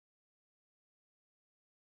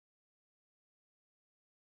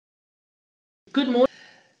Good morning.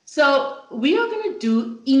 So we are going to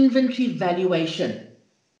do inventory valuation.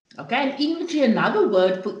 Okay, and inventory, another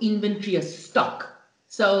word for inventory is stock.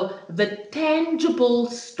 So the tangible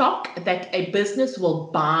stock that a business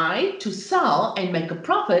will buy to sell and make a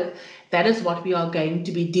profit, that is what we are going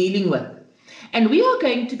to be dealing with. And we are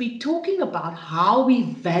going to be talking about how we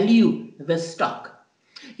value the stock.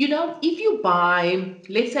 You know, if you buy,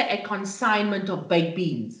 let's say, a consignment of baked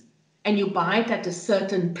beans and you buy it at a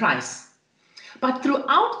certain price, but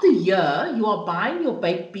throughout the year, you are buying your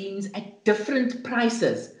baked beans at different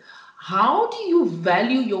prices. How do you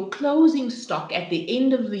value your closing stock at the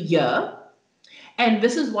end of the year? And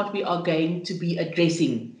this is what we are going to be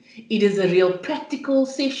addressing. It is a real practical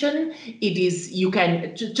session. It is, you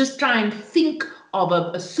can just try and think of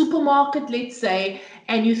a supermarket, let's say,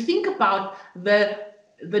 and you think about the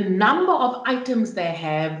number of items they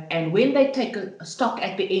have, and when they take a stock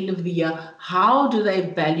at the end of the year, how do they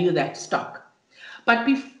value that stock? But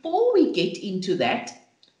before we get into that,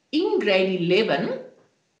 in grade 11,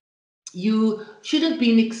 you should have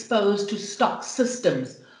been exposed to stock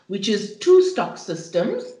systems, which is two stock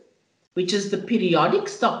systems, which is the periodic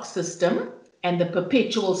stock system and the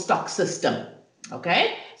perpetual stock system.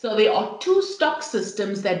 Okay, so there are two stock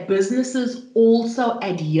systems that businesses also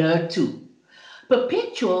adhere to.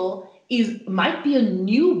 Perpetual might be a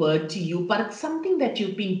new word to you, but it's something that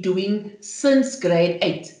you've been doing since grade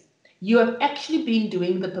 8. You have actually been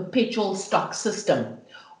doing the perpetual stock system,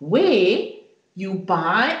 where you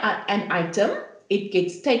buy an item, it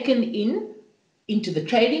gets taken into the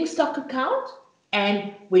trading stock account,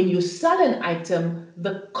 and when you sell an item,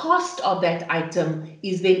 the cost of that item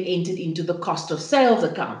is then entered into the cost of sales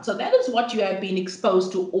account. So that is what you have been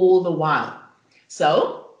exposed to all the while.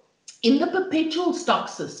 So in the perpetual stock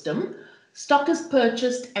system, stock is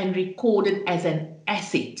purchased and recorded as an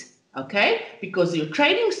asset. Okay, because your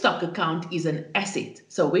trading stock account is an asset.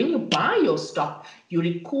 So when you buy your stock, you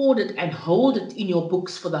record it and hold it in your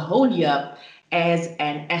books for the whole year as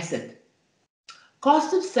an asset.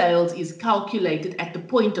 Cost of sales is calculated at the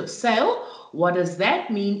point of sale. What does that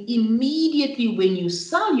mean? Immediately when you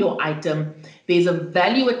sell your item, there's a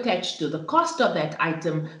value attached to the cost of that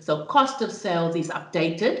item. So cost of sales is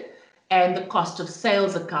updated and the cost of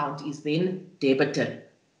sales account is then debited.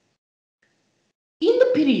 In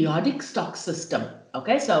the periodic stock system,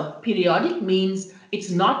 okay, so periodic means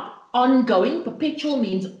it's not ongoing. Perpetual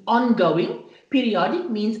means ongoing. Periodic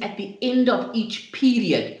means at the end of each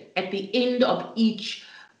period, at the end of each,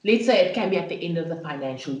 let's say it can be at the end of the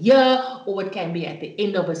financial year, or it can be at the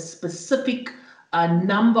end of a specific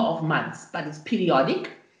number of months, but it's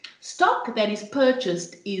periodic. Stock that is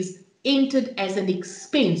purchased is entered as an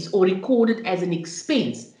expense or recorded as an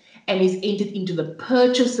expense and is entered into the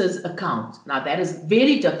purchaser's account. Now that is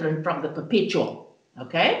very different from the perpetual,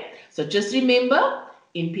 okay? So just remember,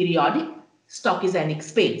 in periodic, stock is an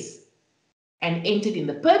expense and entered in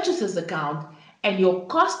the purchaser's account, and your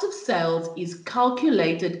cost of sales is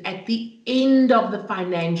calculated at the end of the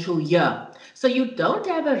financial year. So you don't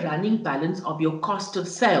have a running balance of your cost of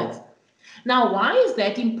sales. Now, why is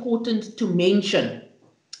that important to mention?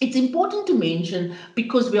 It's important to mention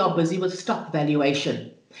because we are busy with stock valuation.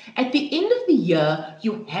 At the end of the year,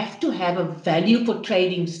 you have to have a value for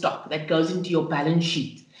trading stock that goes into your balance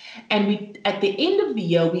sheet. And at the end of the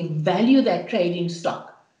year, we value that trading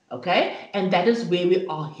stock, okay? And that is where we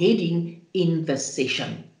are heading in this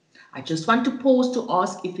session. I just want to pause to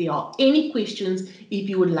ask if there are any questions, if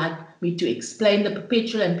you would like me to explain the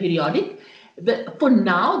perpetual and periodic. For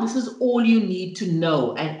now, this is all you need to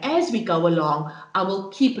know. And as we go along, I will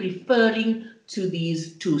keep referring to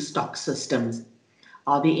these two stock systems.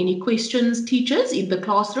 Are there any questions, teachers, in the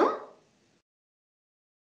classroom?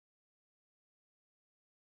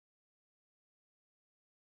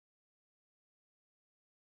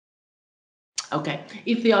 Okay,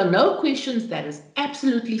 if there are no questions, that is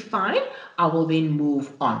absolutely fine. I will then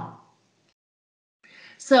move on.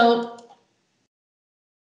 So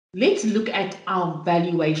let's look at our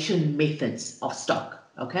valuation methods of stock.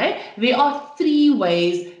 Okay, there are three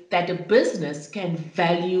ways that a business can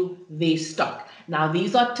value their stock. Now,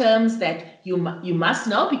 these are terms that you must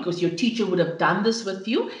know because your teacher would have done this with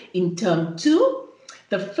you in term 2.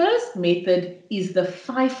 The first method is the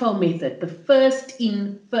FIFO method, the first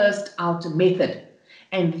in, first out method.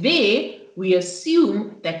 And there we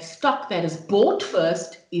assume that stock that is bought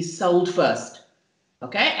first is sold first.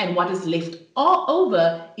 Okay, and what is left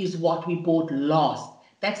over is what we bought last.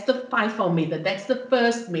 That's the FIFO method. That's the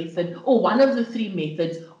first method, or one of the three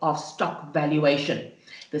methods of stock valuation.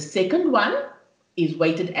 The second one is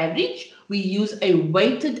weighted average. We use a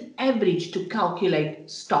weighted average to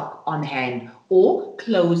calculate stock on hand or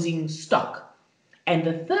closing stock. And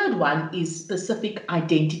the third one is specific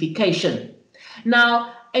identification.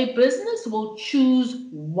 Now, a business will choose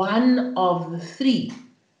one of the three,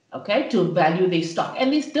 okay, to value their stock.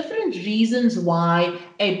 And there's different reasons why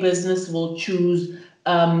a business will choose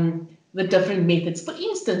the different methods. For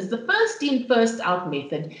instance, the first in, first out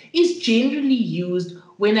method is generally used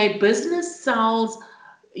when a business sells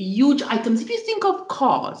huge items. If you think of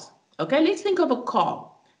cars, okay, let's think of a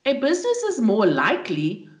car. A business is more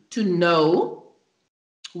likely to know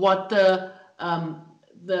what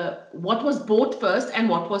what was bought first and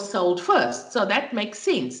what was sold first. So that makes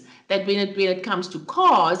sense that when it comes to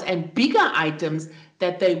cars and bigger items,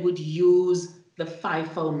 that they would use the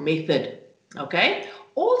FIFO method. Okay.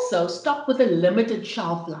 Also, stock with a limited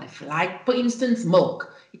shelf life, like for instance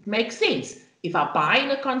milk. It makes sense. If I buy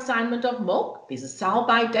in a consignment of milk, there's a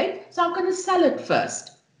sell-by date, so I'm going to sell it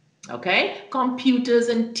first. Okay, computers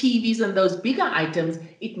and TVs and those bigger items,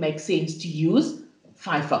 it makes sense to use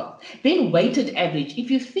FIFO. Then weighted average.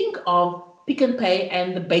 If you think of Pick n Pay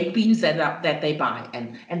and the baked beans that they buy,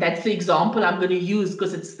 and that's the example I'm going to use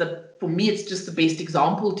because for me it's just the best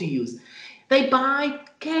example to use. They buy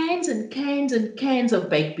cans and cans and cans of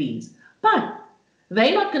baked beans, but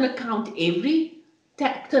they're not going to count every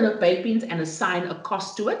ton of baked beans and assign a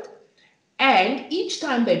cost to it. And each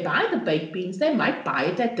time they buy the baked beans, they might buy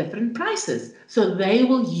it at different prices. So they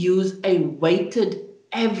will use a weighted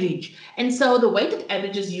average. And so the weighted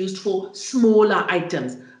average is used for smaller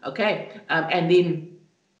items. Okay. And then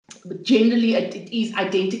generally it is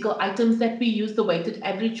identical items that we use the weighted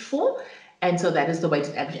average for. And so that is the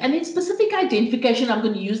weighted average. And in specific identification, I'm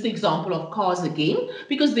going to use the example of cars again,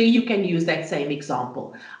 because there you can use that same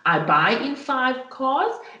example. I buy in 5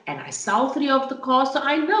 cars and I sell 3 of the cars, so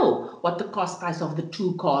I know what the cost price of the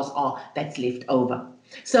 2 cars are that's left over.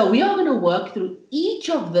 So we are going to work through each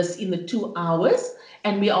of this in the 2 hours,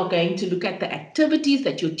 and we are going to look at the activities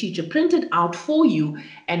that your teacher printed out for you,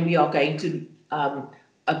 and we are going to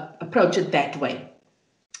approach it that way.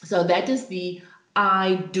 So that is the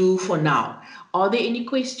I do for now. Are there any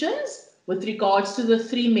questions with regards to the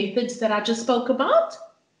 3 methods that I just spoke about?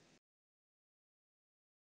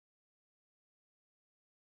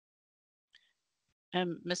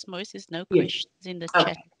 Ms. Morris, there's no questions in the chat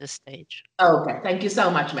at this stage. Okay, thank you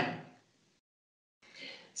so much, ma'am.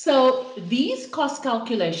 So these cost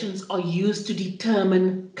calculations are used to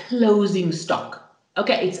determine closing stock.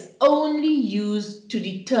 Okay, it's only used to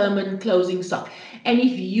determine closing stock. And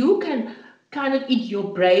if you can kind of in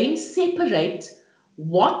your brain separate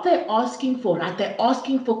what they're asking for, right? They're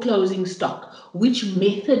asking for closing stock. Which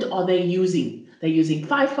method are they using? They're using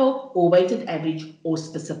FIFO or weighted average or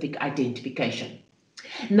specific identification.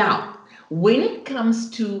 Now, when it comes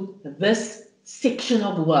to this section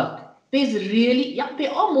of work, there's really,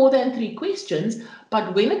 there are more than 3 questions,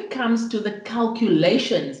 but when it comes to the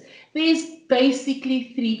calculations, there's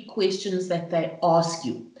basically 3 questions that they ask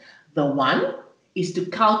you. The one is to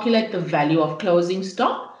calculate the value of closing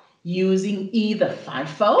stock using either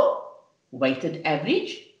FIFO, weighted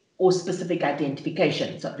average, or specific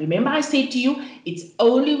identification. So remember I said to you, it's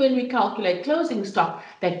only when we calculate closing stock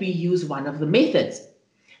that we use one of the methods.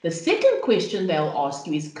 The second question they'll ask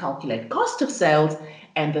you is calculate cost of sales,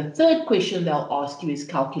 and the third question they'll ask you is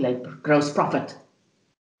calculate gross profit.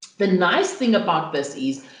 The nice thing about this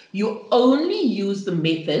is you only use the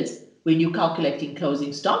methods when you're calculating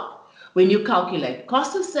closing stock. When you calculate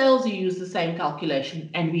cost of sales, you use the same calculation,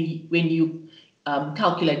 and when you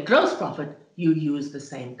calculate gross profit, you use the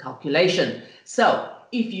same calculation. So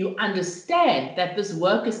if you understand that this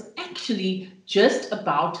work is actually just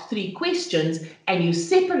about 3 questions and you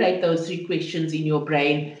separate those 3 questions in your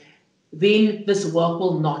brain, then this work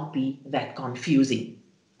will not be that confusing.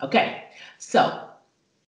 Okay, so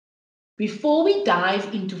before we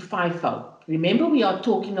dive into FIFO, remember we are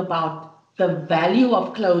talking about the value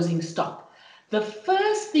of closing stock. The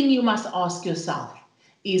first thing you must ask yourself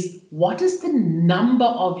is, what is the number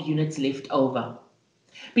of units left over?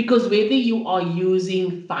 Because whether you are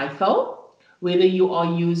using FIFO, whether you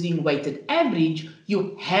are using weighted average,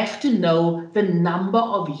 you have to know the number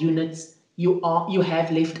of units you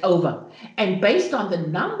have left over. And based on the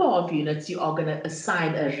number of units, you are going to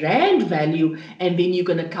assign a rand value, and then you're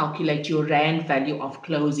going to calculate your rand value of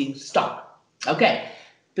closing stock. Okay.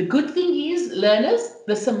 The good thing is, learners,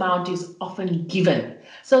 this amount is often given.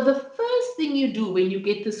 So the first thing you do when you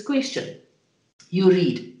get this question, you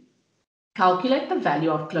read, calculate the value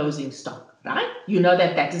of closing stock, right? You know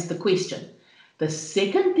that is the question. The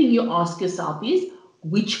second thing you ask yourself is,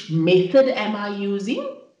 which method am I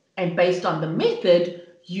using? And based on the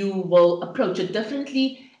method, you will approach it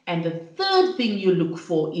differently. And the third thing you look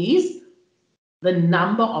for is, the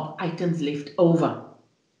number of items left over.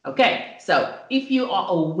 Okay, so if you are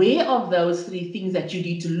aware of those three things that you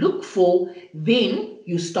need to look for, then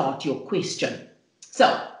you start your question.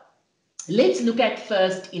 So let's look at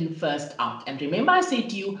first in, first out. And remember I said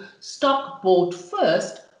to you, stock bought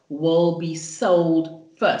first will be sold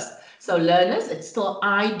first. So learners, it's still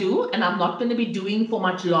I do, and I'm not going to be doing for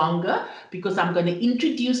much longer because I'm going to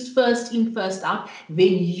introduce first in, first out,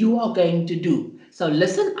 then you are going to do. So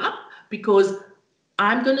listen up, because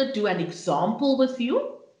I'm going to do an example with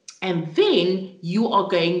you, and then you are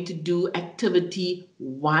going to do activity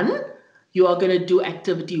 1. You are going to do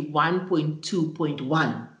activity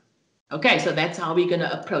 1.2.1. Okay, so that's how we're going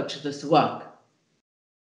to approach this work.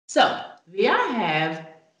 So there I have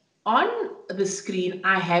on the screen,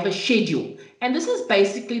 I have a schedule, and this is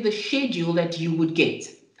basically the schedule that you would get.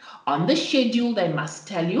 On the schedule, they must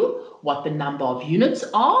tell you what the number of units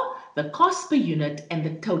are, the cost per unit, and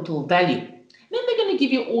the total value. Then they're going to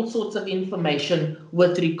give you all sorts of information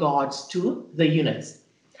with regards to the units.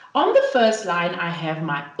 On the first line, I have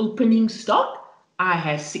my opening stock. I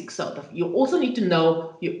have 6. So you also need to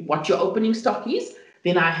know what your opening stock is.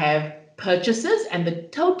 Then I have purchases, and the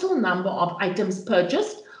total number of items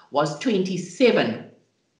purchased was 27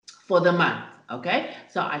 for the month. Okay,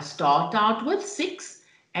 so I start out with 6,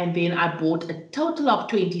 and then I bought a total of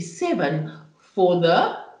 27 for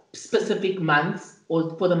the specific month,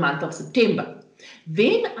 or for the month of September.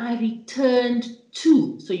 Then I returned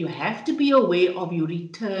 2. So you have to be aware of your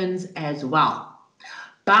returns as well.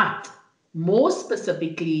 But more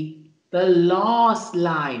specifically, the last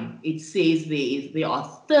line, it says there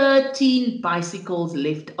are 13 bicycles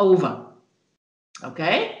left over.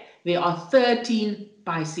 Okay, there are 13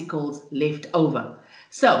 bicycles left over.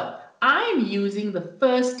 So I'm using the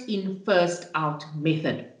first in, first out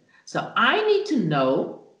method. So I need to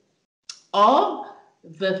know of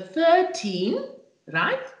the 13,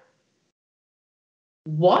 right?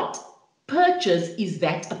 What purchase is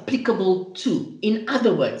that applicable to? In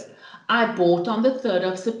other words, I bought on the 3rd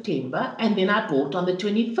of September, and then I bought on the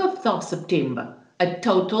 25th of September, a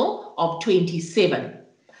total of 27.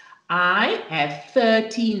 I have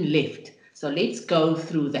 13 left. So let's go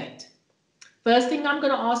through that. First thing I'm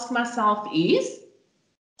going to ask myself is,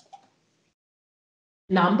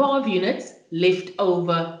 number of units left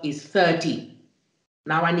over is 30.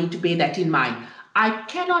 Now I need to bear that in mind. I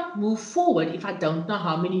cannot move forward if I don't know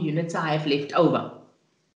how many units I have left over.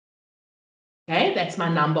 Okay, that's my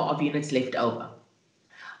number of units left over.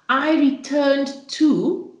 I returned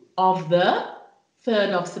 2 of the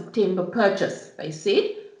 3rd of September purchase. They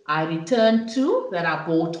said I returned 2 that I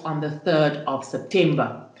bought on the 3rd of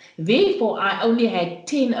September. Therefore, I only had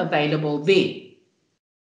 10 available there.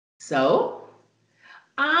 So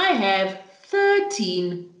I have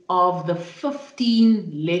 13 of the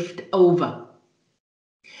 15 left over.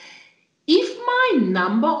 If my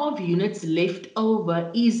number of units left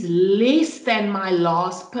over is less than my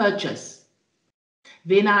last purchase,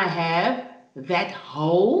 then I have that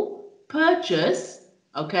whole purchase,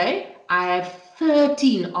 okay? I have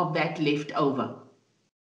 13 of that left over.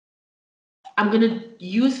 I'm going to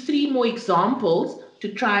use 3 more examples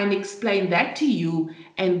to try and explain that to you,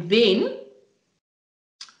 and then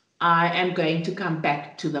I am going to come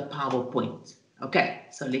back to the PowerPoint. Okay,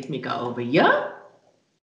 so let me go over here.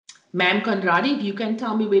 Ma'am Conradi, if you can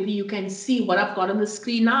tell me whether you can see what I've got on the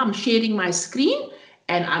screen now. I'm sharing my screen,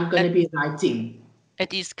 and I'm going to be writing.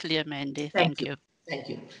 It is clear, Mandy. Thank you. Thank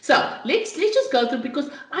you. So let's just go through, because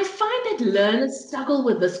I find that learners struggle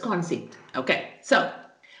with this concept. Okay, so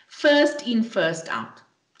first in, first out.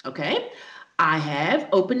 Okay, I have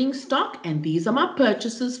opening stock, and these are my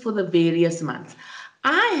purchases for the various months.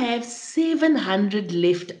 I have 700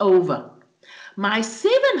 left over. My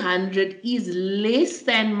 700 is less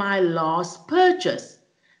than my last purchase.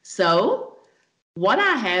 So what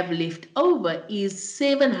I have left over is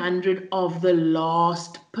 700 of the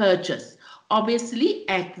last purchase. Obviously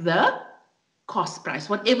at the cost price,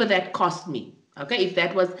 whatever that cost me. Okay,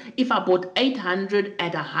 if I bought 800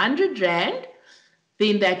 at 100 Rand,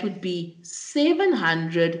 then that would be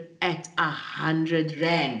 700 at 100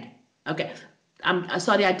 Rand. Okay, I'm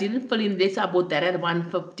sorry, I didn't fill in this. I bought that at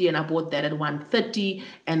 150, and I bought that at 130,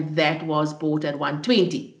 and that was bought at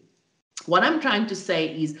 120. What I'm trying to say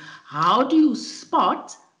is, how do you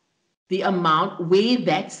spot the amount where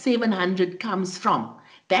that 700 comes from?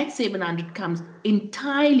 That 700 comes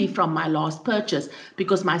entirely from my last purchase,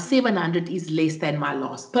 because my 700 is less than my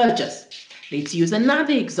last purchase. Let's use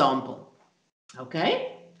another example.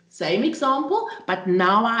 Okay, same example, but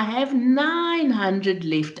now I have 900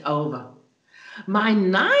 left over. My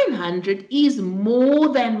 900 is more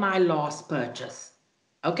than my last purchase.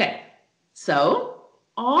 Okay, So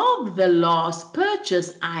of the last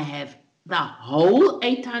purchase, I have the whole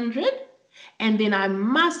 800, and then I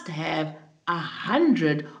must have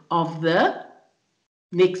 100 of the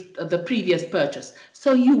previous purchase.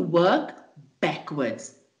 So you work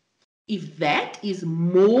backwards. If that is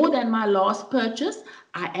more than my last purchase,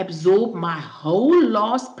 I absorb my whole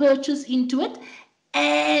last purchase into it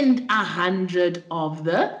and 100 of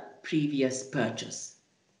the previous purchase.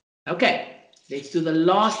 Okay, let's do the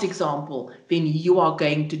last example. Then you are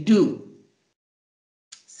going to do.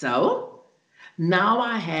 So now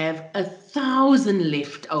I have 1,000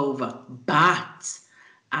 left over, but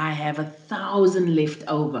I have 1,000 left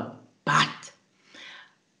over, but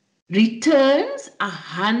returns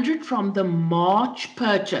 100 from the March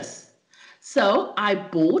purchase. So I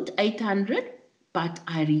bought 800, but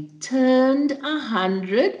I returned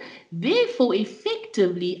 100. Therefore,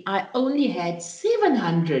 effectively, I only had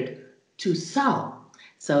 700 to sell.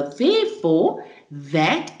 So therefore,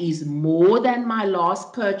 that is more than my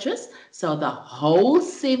last purchase. So the whole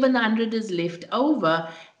 700 is left over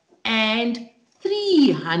and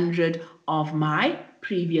 300 of my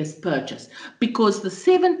previous purchase, because the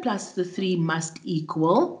 7 plus the 3 must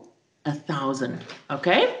equal 1,000.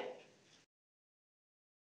 Okay?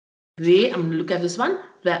 There, I'm going to look at this one.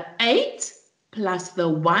 The 8 plus the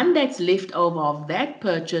 1 that's left over of that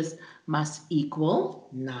purchase must equal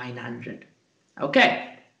 900.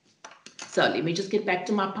 Okay. So let me just get back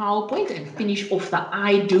to my PowerPoint and finish off the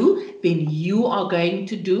I do. Then you are going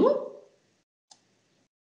to do.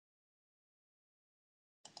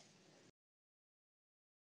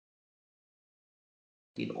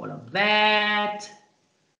 Did all of that.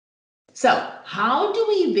 So how do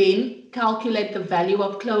we then calculate the value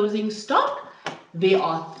of closing stock? There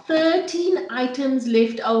are 13 items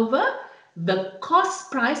left over. The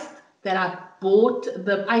cost price that I bought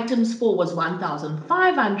the items for was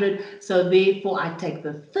 1,500. So therefore I take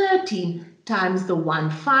the 13 times the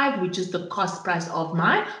 1,500, which is the cost price of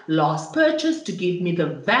my last purchase, to give me the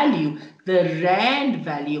value, the rand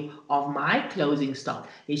value of my closing stock.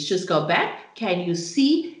 Let's just go back. Can you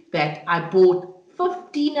see that I bought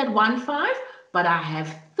 15 at 1,500, but I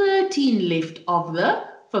have 13 left of the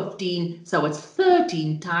 15, so it's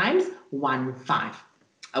 13 times 1,500.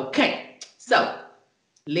 Okay, so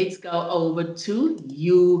let's go over to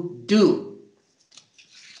you do.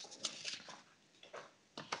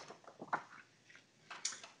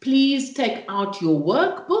 Please take out your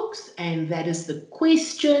workbooks, and that is the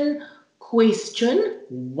question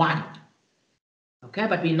 1. Okay,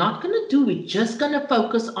 but we're not going to do it, just going to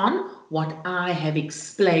focus on what I have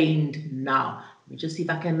explained now. Let me just see if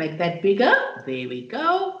I can make that bigger. There we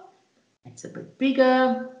go. That's a bit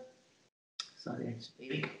bigger. So that's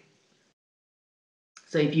big.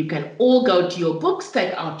 So if you can all go to your books,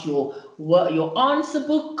 take out your answer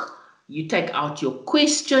book, you take out your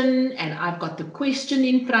question, and I've got the question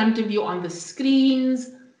in front of you on the screens.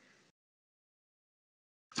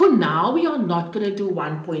 For now, we are not going to do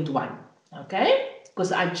 1.1, okay?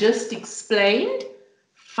 Because I just explained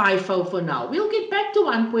FIFO for now. We'll get back to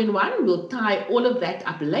 1.1. We'll tie all of that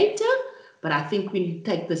up later, but I think we need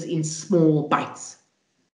to take this in small bites.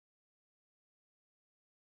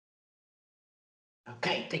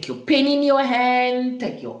 Okay, take your pen in your hand,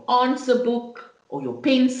 take your answer book or your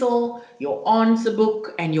pencil, your answer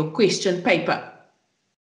book and your question paper.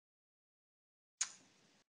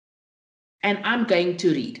 And I'm going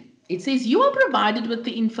to read. It says, you are provided with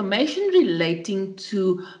the information relating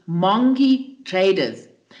to Mongi Traders.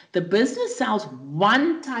 The business sells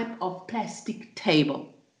one type of plastic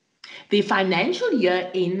table. Their financial year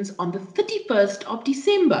ends on the 31st of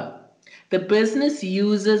December. The business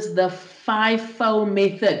uses the FIFO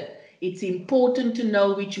method. It's important to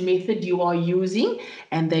know which method you are using,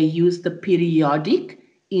 and they use the periodic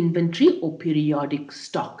inventory or periodic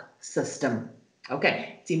stock system.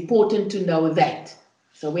 Okay, it's important to know that.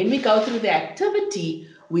 So when we go through the activity,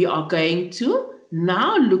 we are going to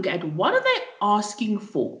now look at what are they asking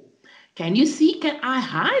for. Can you see, I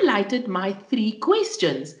highlighted my 3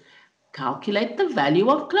 questions. Calculate the value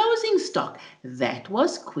of closing stock. That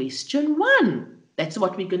was question 1. That's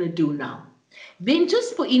what we're going to do now. Then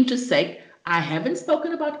just for interest's sake, I haven't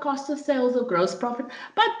spoken about cost of sales or gross profit,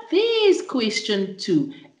 but there's question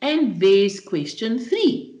 2 and there's question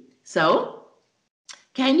 3. So,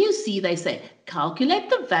 can you see they say, calculate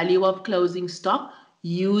the value of closing stock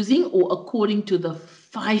using or according to the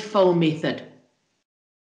FIFO method.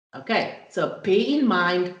 Okay, so bear in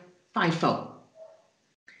mind FIFO.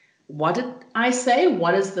 What did I say?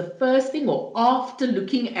 What is the first thing, or after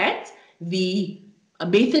looking at the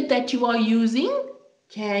method that you are using,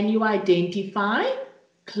 can you identify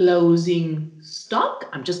closing stock.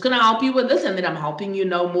 I'm just going to help you with this and then I'm helping you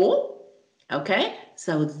know more. Okay,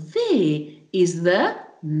 so there is the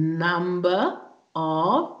number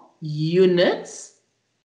of units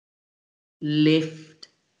left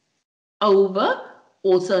over,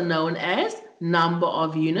 also known as number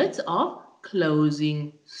of units of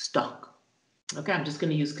closing stock. Okay, I'm just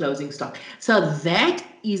going to use closing stock. So that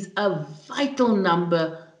is a vital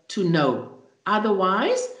number to know.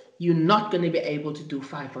 Otherwise, you're not going to be able to do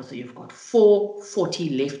FIFO. So you've got 440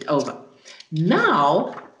 left over.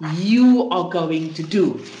 Now you are going to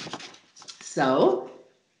do. So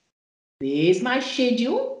there's my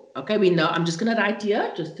schedule. Okay, we know. I'm just going to write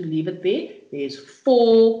here just to leave it there. There's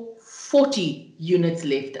 440 units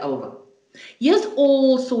left over. Here's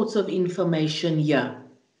all sorts of information here.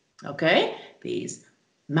 Okay, there's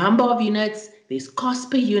number of units, there's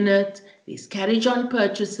cost per unit, there's carriage on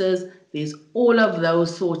purchases, there's all of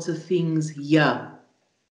those sorts of things here.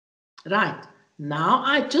 Right, now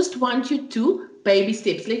I just want you to baby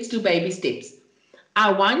steps. Let's do baby steps.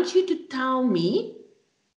 I want you to tell me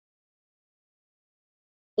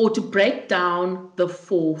or to break down the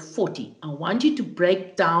 440. I want you to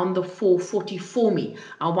break down the 440 for me.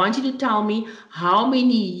 I want you to tell me how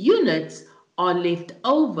many units are left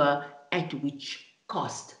over at which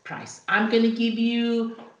cost price. I'm going to give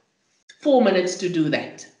you 4 minutes to do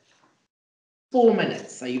that. 4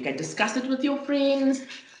 minutes. So you can discuss it with your friends.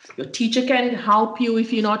 Your teacher can help you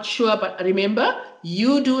if you're not sure. But remember,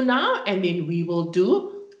 you do now and then we will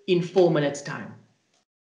do in 4 minutes time.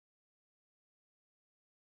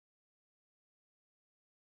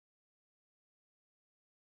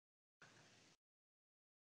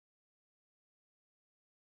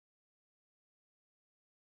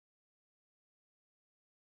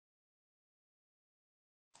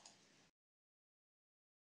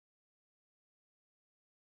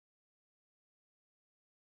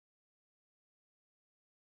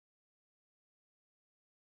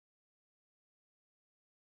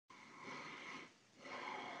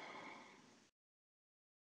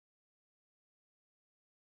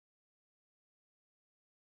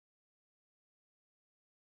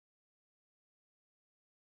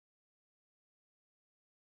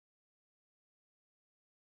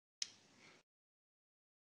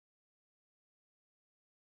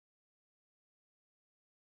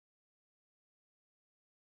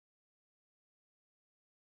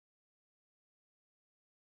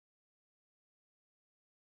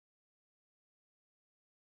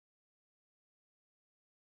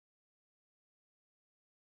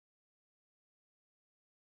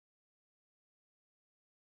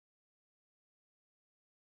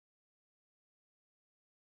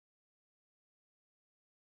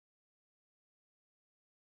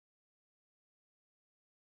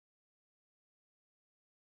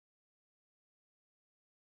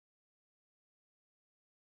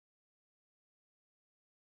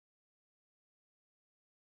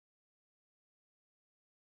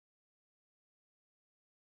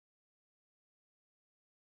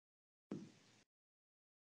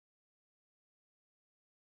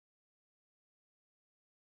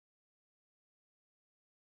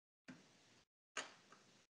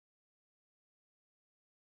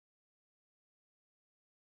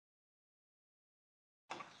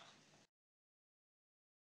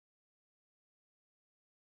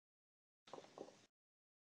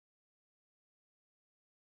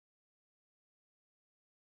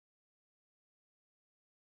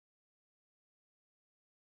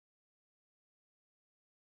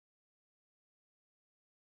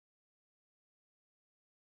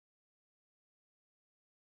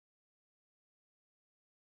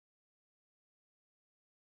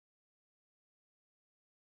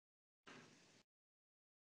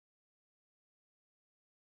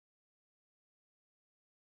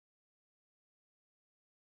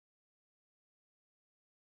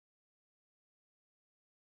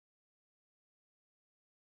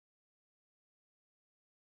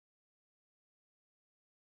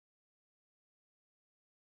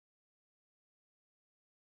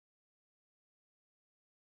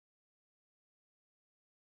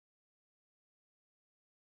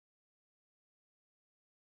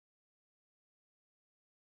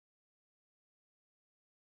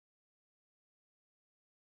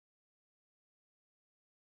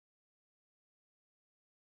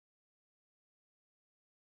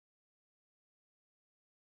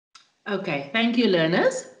 Okay, thank you,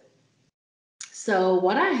 learners. So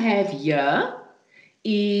what I have here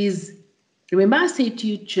is, remember I said to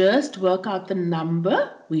you just work out the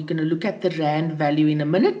number. We're going to look at the rand value in a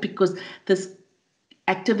minute because this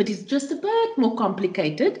activity is just a bit more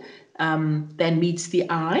complicated than meets the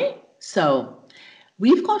eye. So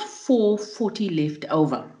we've got 440 left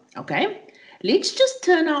over, okay? Let's just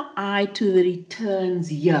turn our eye to the returns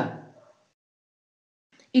here.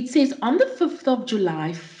 It says on the 5th of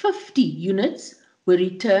July, 50 units were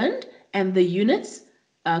returned and the units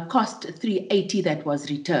cost 380 that was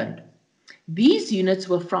returned. These units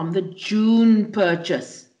were from the June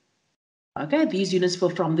purchase. Okay, these units were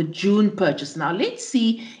from the June purchase. Now let's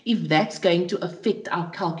see if that's going to affect our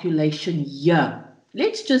calculation here.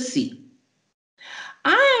 Let's just see.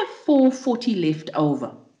 I have 440 left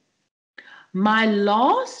over. My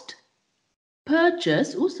last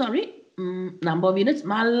purchase, number of units,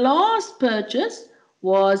 my last purchase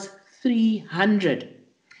was 300.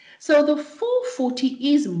 So the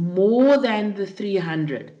 440 is more than the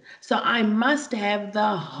 300. So I must have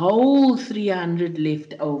the whole 300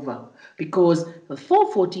 left over because the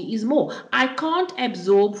 440 is more. I can't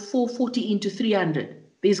absorb 440 into 300.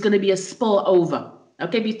 There's going to be a spill over.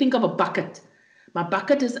 Okay, if you think of a bucket. My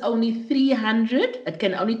bucket is only 300. It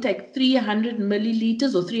can only take 300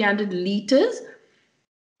 milliliters or 300 liters.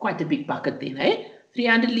 Quite a big bucket then, eh?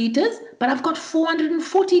 300 liters, but I've got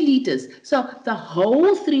 440 liters. So the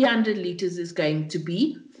whole 300 liters is going to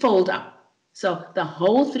be filled up. So the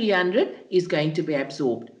whole 300 is going to be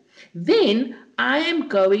absorbed. Then I am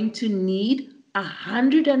going to need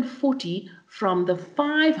 140 from the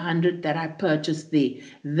 500 that I purchased there.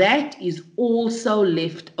 That is also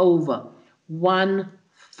left over,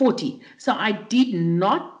 140. So I did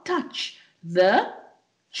not touch the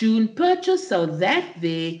June purchase, so that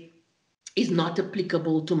there is not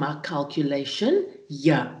applicable to my calculation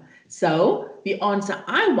here. So the answer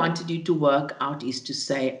I wanted you to work out is to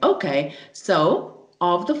say, okay, so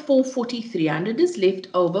of the 440, 300 is left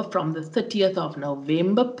over from the 30th of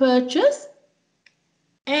November purchase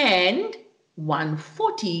and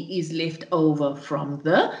 140 is left over from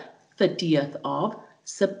the 30th of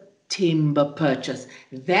September purchase.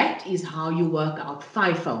 That is how you work out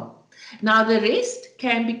FIFO. Now the rest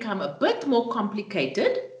can become a bit more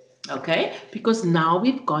complicated, okay, because now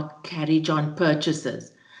we've got carriage on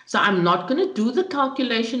purchases. So I'm not going to do the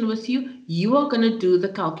calculation with you. You are going to do the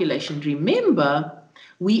calculation. Remember,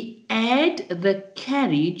 we add the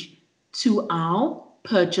carriage to our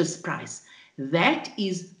purchase price. That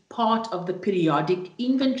is part of the periodic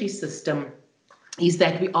inventory system, is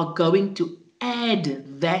that we are going to add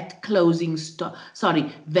that closing stock,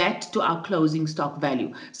 that to our closing stock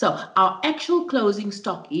value. So our actual closing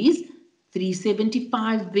stock is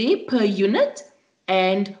 375 there per unit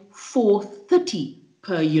and 430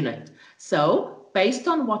 per unit. So based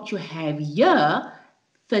on what you have here,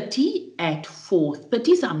 30 at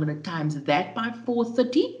 430, so I'm going to times that by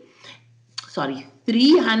 430.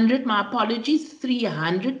 300, my apologies,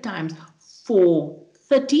 300 times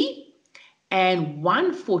 430 and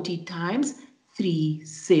 140 times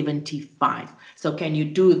 375. So can you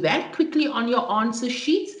do that quickly on your answer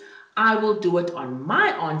sheets? I will do it on my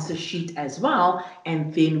answer sheet as well,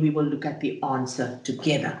 and then we will look at the answer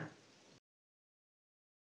together.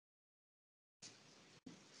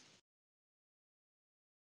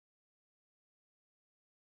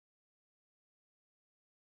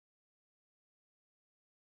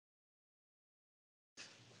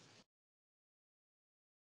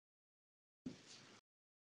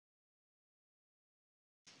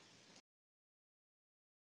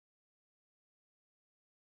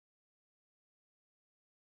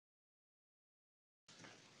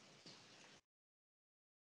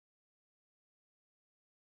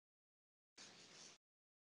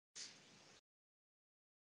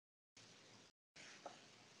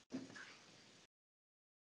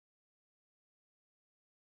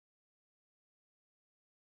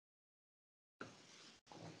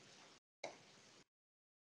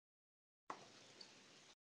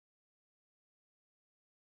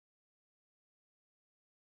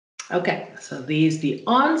 Okay, so there's the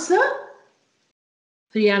answer.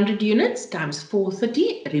 300 units times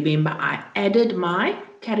 430. Remember, I added my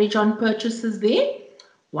carriage on purchases there.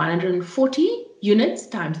 140 units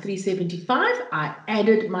times 375. I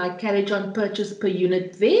added my carriage on purchase per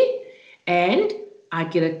unit there. And I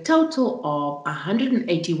get a total of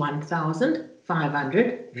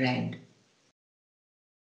 181,500 Rand.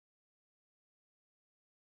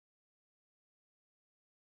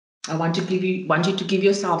 I want you to give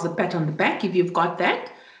yourselves a pat on the back if you've got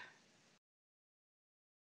that.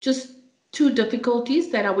 Just two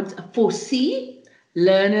difficulties that I would foresee: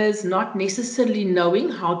 learners not necessarily knowing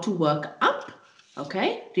how to work up.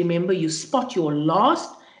 Okay, remember, you spot your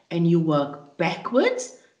last and you work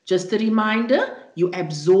backwards. Just a reminder, you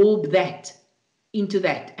absorb that into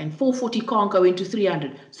that, and 440 can't go into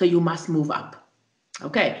 300, so you must move up.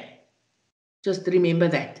 Okay, Just remember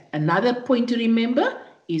that. Another point to remember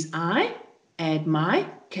is I add my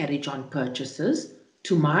carriage on purchases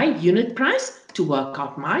to my unit price to work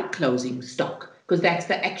out my closing stock, because that's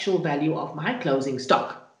the actual value of my closing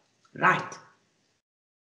stock. Right.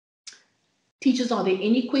 Teachers, are there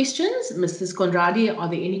any questions? Mrs. Conradi, are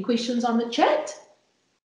there any questions on the chat?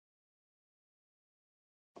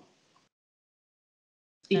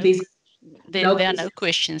 If there's there are no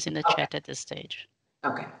questions in the chat at this stage.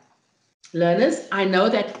 Okay. Learners, I know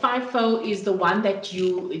that FIFO is the one that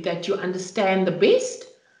you understand the best,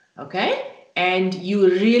 okay? And you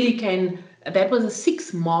really can, that was a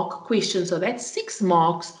 6-mark question, so that's 6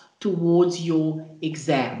 marks towards your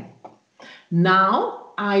exam.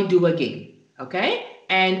 Now I do again, okay?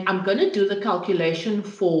 And I'm going to do the calculation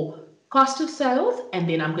for cost of sales, and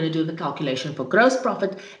then I'm going to do the calculation for gross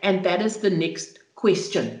profit, and that is the next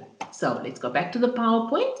question. So let's go back to the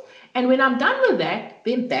PowerPoint. And when I'm done with that,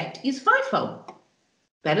 then that is FIFO.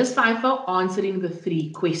 That is FIFO answering the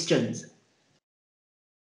 3 questions.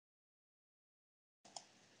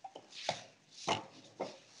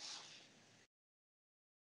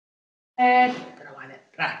 And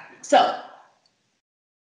right. So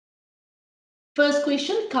first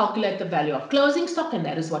question, calculate the value of closing stock, and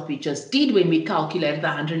that is what we just did when we calculated the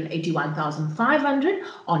 181,500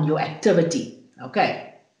 on your activity. Okay.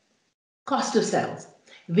 Cost of sales.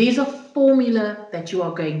 There's a formula that you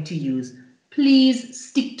are going to use. Please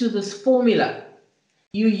stick to this formula.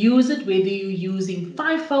 You use it whether you're using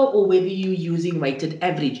FIFO or whether you're using weighted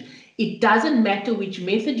average. It doesn't matter which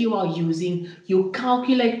method you are using, you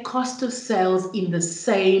calculate cost of sales in the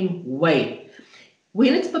same way.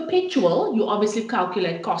 When it's perpetual, you obviously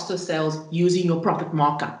calculate cost of sales using your profit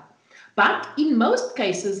markup. But in most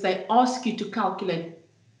cases, they ask you to calculate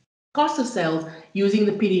cost of sales using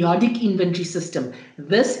the periodic inventory system.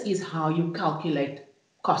 This is how you calculate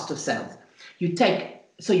cost of sales. You take,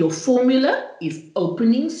 so your formula is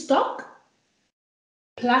opening stock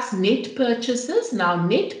plus net purchases. Now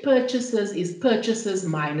net purchases is purchases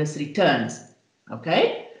minus returns.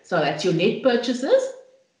 Okay, so that's your net purchases.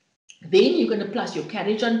 Then you're going to plus your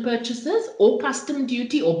carriage on purchases or custom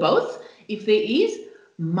duty or both, if there is,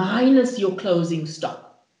 minus your closing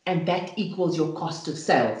stock. And that equals your cost of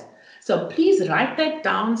sales. So please write that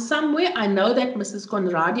down somewhere. I know that Mrs.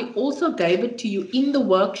 Conradi also gave it to you in the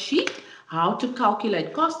worksheet, how to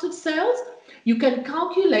calculate cost of sales. You can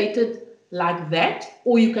calculate it like that,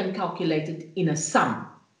 or you can calculate it in a sum.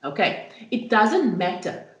 Okay, it doesn't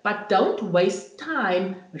matter. But don't waste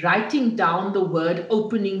time writing down the word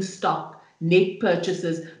opening stock, net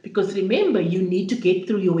purchases, because remember, you need to get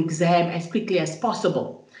through your exam as quickly as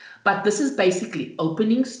possible. But this is basically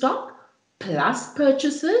opening stock plus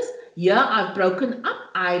purchases. Here I've broken up.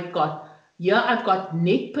 I've got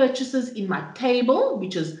net purchases in my table,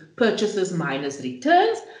 which is purchases minus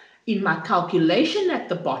returns. In my calculation at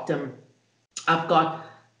the bottom, I've got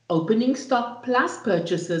opening stock plus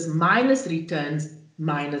purchases minus returns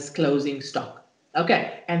minus closing stock.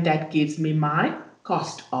 Okay, and that gives me my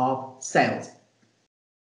cost of sales.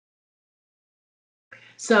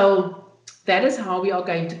 So that is how we are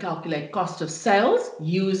going to calculate cost of sales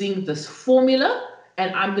using this formula,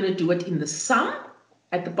 and I'm going to do it in the sum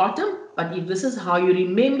at the bottom. But if this is how you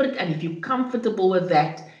remember it, and if you're comfortable with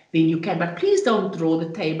that, then you can. But please don't draw the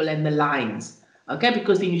table and the lines, okay,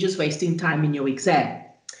 because then you're just wasting time in your exam.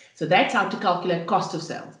 So that's how to calculate cost of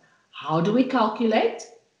sales. How do we calculate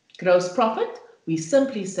gross profit? We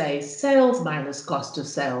simply say sales minus cost of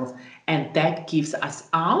sales, and that gives us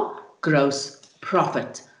our gross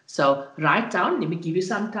profit. So write down, let me give you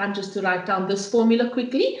some time just to write down this formula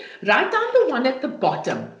quickly. Write down the one at the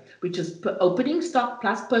bottom, which is opening stock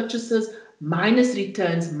plus purchases minus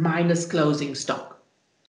returns minus closing stock.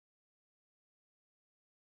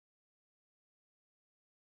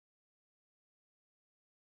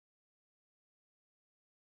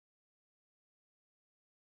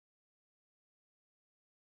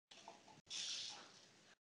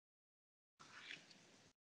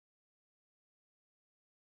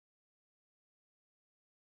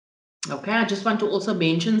 Okay, I just want to also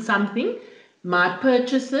mention something. My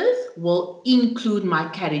purchases will include my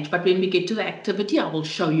carriage, but when we get to the activity, I will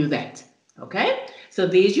show you that. Okay, so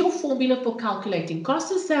there's your formula for calculating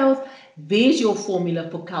cost of sales. There's your formula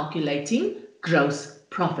for calculating gross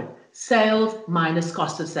profit. Sales minus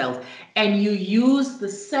cost of sales. And you use the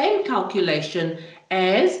same calculation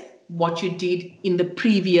as what you did in the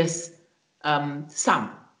previous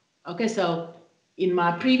sum. Okay, so in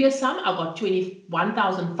my previous sum, I got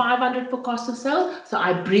 21,500 for cost of sales. So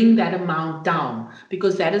I bring that amount down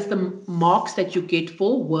because that is the marks that you get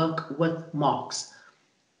for work with marks.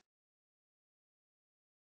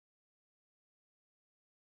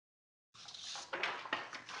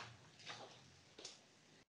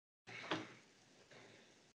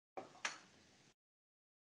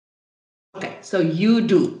 so you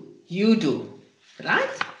do, right?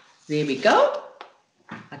 There we go.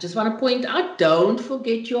 I just want to point out, don't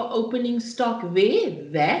forget your opening stock there.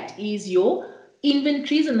 That is your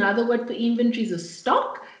inventories. Another word for inventories is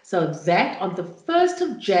stock. So that on the 1st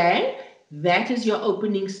of Jan, that is your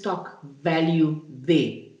opening stock value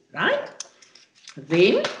there, right?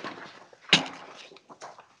 Then,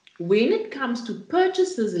 when it comes to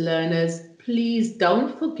purchases, learners, please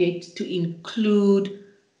don't forget to include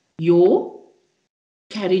your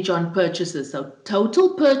carriage on purchases. So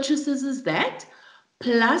total purchases is that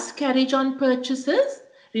plus carriage on purchases.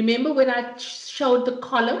 Remember when I showed the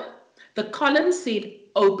column said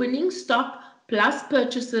opening stock plus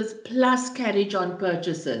purchases plus carriage on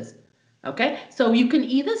purchases. Okay, so you can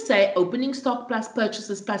either say opening stock plus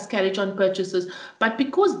purchases plus carriage on purchases, but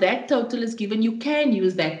because that total is given, you can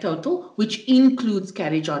use that total, which includes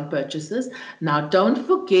carriage on purchases. Now, don't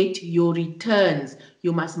forget your returns.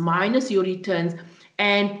 You must minus your returns,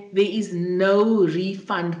 and there is no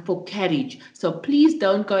refund for carriage. So please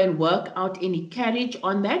don't go and work out any carriage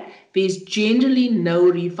on that. There's generally no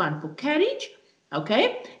refund for carriage.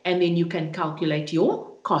 Okay, and then you can calculate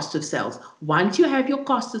your cost of sales. Once you have your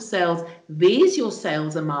cost of sales, there's your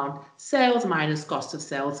sales amount. Sales minus cost of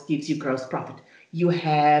sales gives you gross profit. You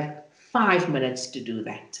have 5 minutes to do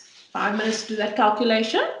that. 5 minutes to do that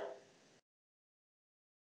calculation.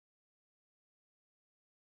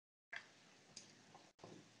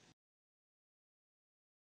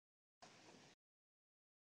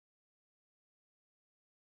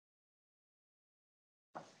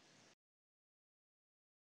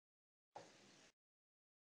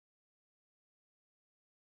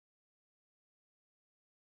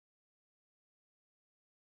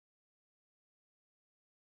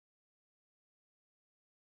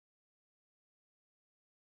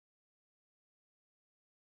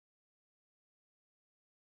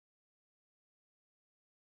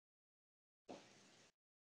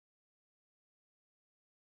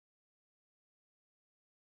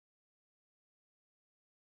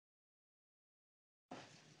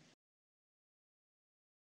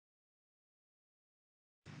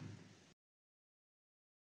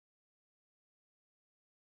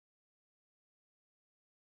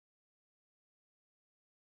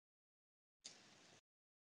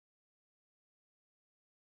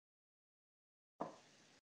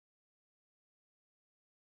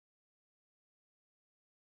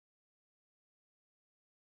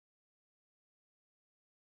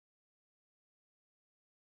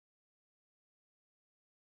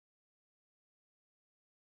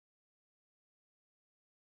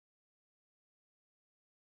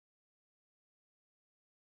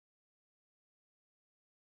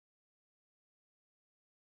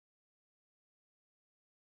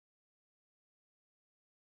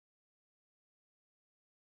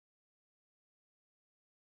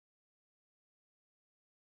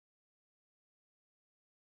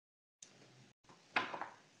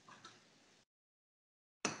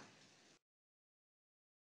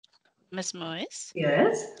 Ms. Moyes,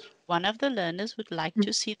 Yes. one of the learners would like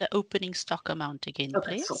to see the opening stock amount again,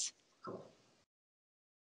 Okay, so please.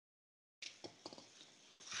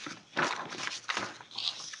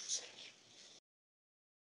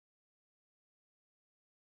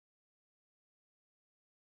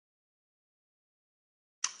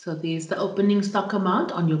 So there's the opening stock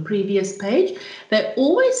amount on your previous page. They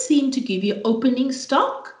always seem to give you opening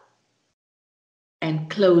stock and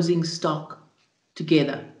closing stock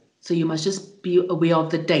together. So you must just be aware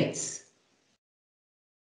of the dates.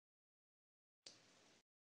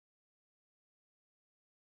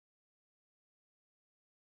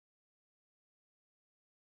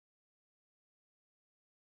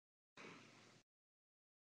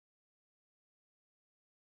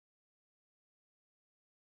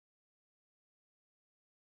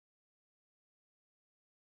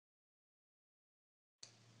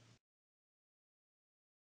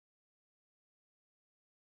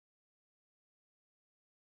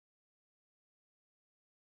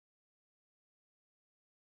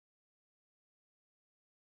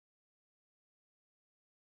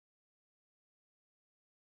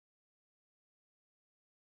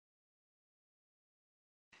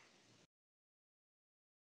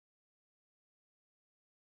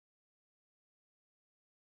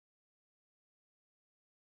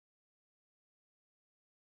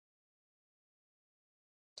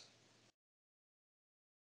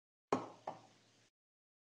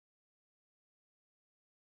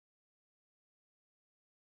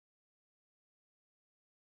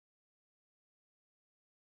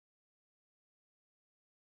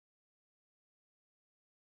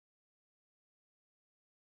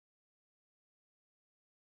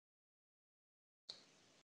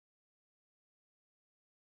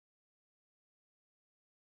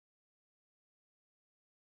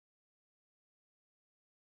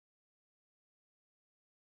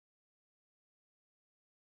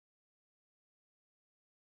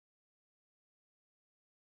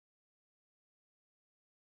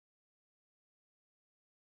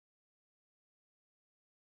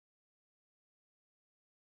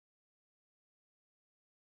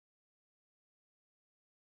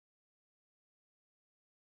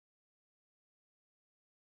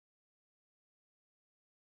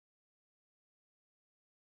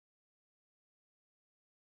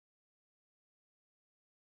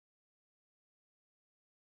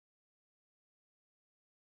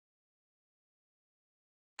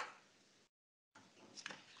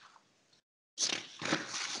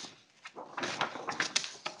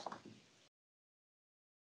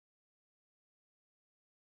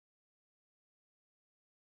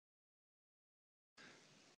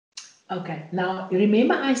 Okay, now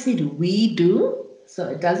remember I said we do, so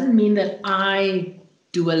it doesn't mean that I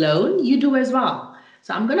do alone, you do as well.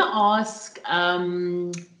 So I'm going to ask a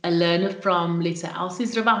learner from, let's say,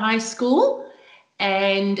 Elsie's River High School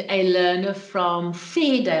and a learner from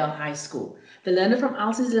Fairdale High School. The learner from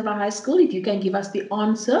Elsie's River High School, if you can give us the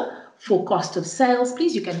answer for cost of sales,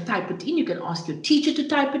 please, you can type it in. You can ask your teacher to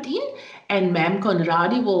type it in, and Ma'am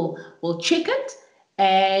Conradi will check it.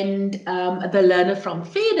 And the learner from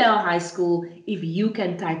Fairdale High School, if you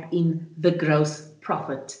can type in the gross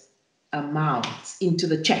profit amount into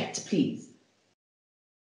the chat, please.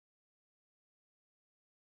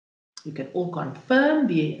 You can all confirm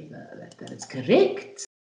that it's correct.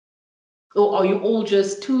 Or are you all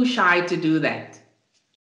just too shy to do that?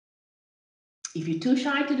 If you're too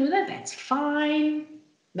shy to do that, that's fine.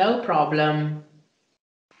 No problem.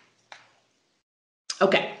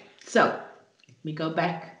 Okay, so let me go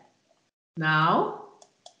back. Now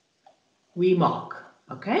we mark.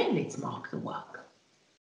 Okay, let's mark the work.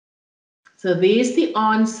 So there's the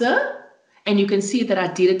answer. And you can see that I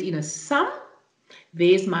did it in a sum.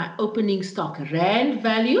 There's my opening stock rand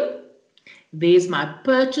value. There's my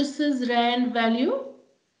purchases rand value.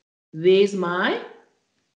 There's my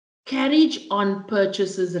carriage on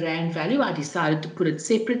purchases rand value. I decided to put it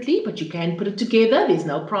separately, but you can put it together. There's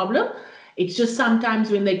no problem. It's just sometimes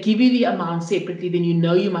when they give you the amount separately, then you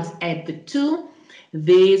know you must add the two.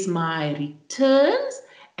 There's my returns.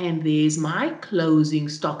 And there's my closing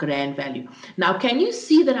stock rand value. Now, can you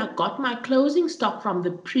see that I got my closing stock from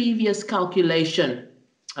the previous calculation?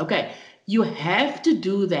 Okay, you have to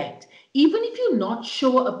do that. Even if you're not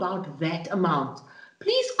sure about that amount,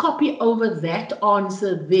 please copy over that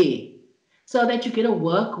answer there so that you get a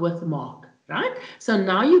work with mark, right? So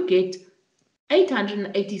now you get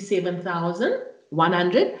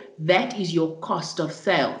 887,100. That is your cost of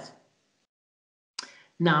sales.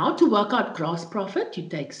 Now to work out gross profit, you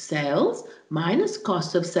take sales minus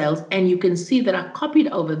cost of sales, and you can see that I copied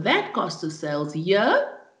over that cost of sales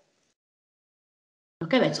here.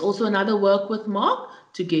 Okay, that's also another work with mark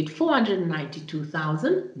to get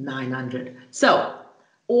 492,900. So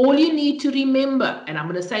all you need to remember, and I'm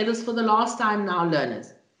going to say this for the last time now,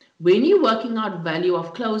 learners, when you're working out value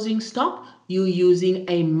of closing stock, you're using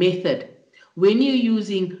a method. When you're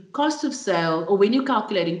using cost of sale, or when you're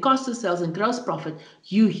calculating cost of sales and gross profit,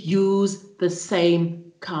 you use the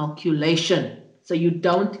same calculation. So you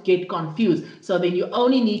don't get confused. So then you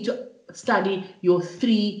only need to study your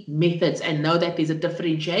three methods and know that there's a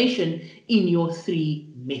differentiation in your three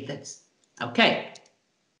methods. Okay.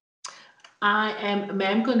 I am,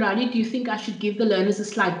 Ma'am Conradi, do you think I should give the learners a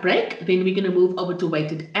slight break? Then we're going to move over to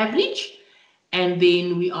weighted average. And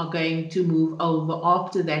then we are going to move over,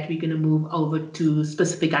 after that, we're going to move over to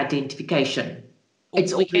specific identification.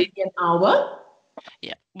 It's already an hour.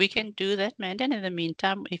 Yeah, we can do that, Mandy. And in the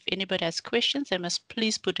meantime, if anybody has questions, they must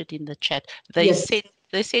please put it in the chat. They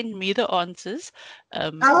send me the answers,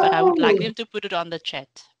 but I would like them to put it on the chat,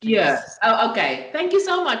 please. Yes. Oh, okay. Thank you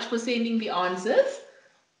so much for sending the answers.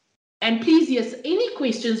 And please, yes, any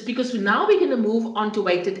questions, because now we're going to move on to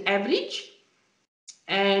weighted average.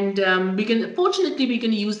 And fortunately, we're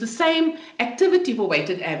going to use the same activity for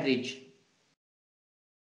weighted average.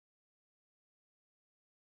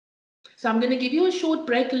 So I'm going to give you a short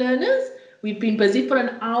break, learners. We've been busy for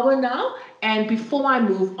an hour now. And before I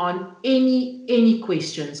move on, any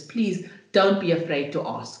questions, please don't be afraid to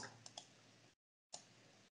ask.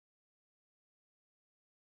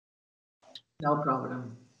 No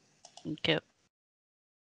problem. Okay.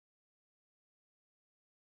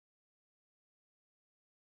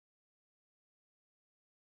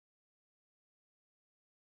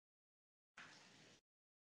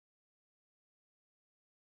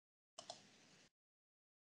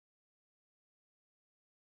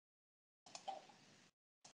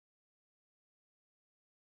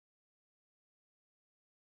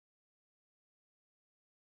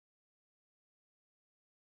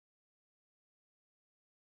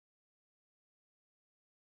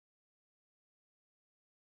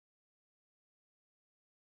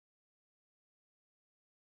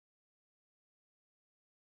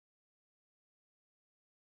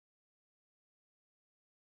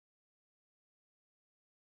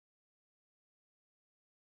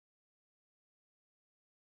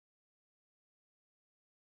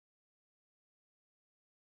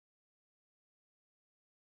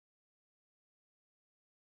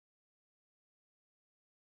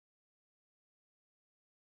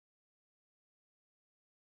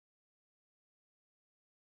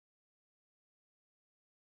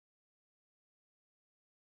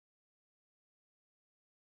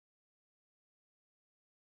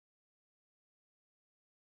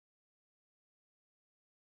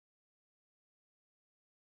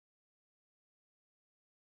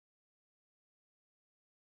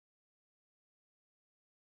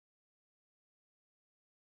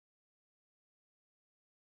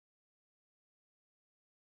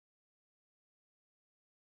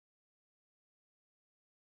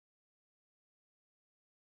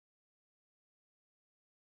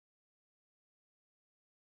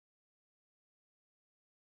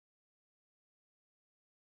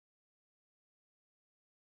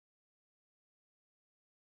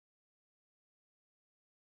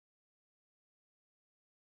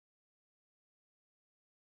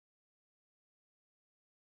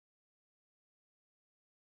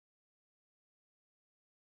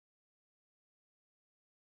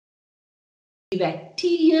 that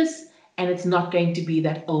tedious and it's not going to be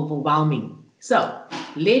that overwhelming. So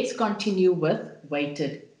let's continue with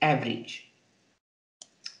weighted average.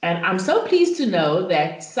 And I'm so pleased to know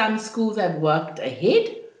that some schools have worked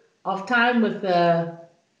ahead of time with their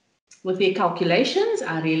calculations.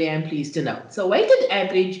 I really am pleased to know. So weighted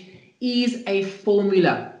average is a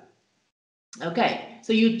formula. Okay,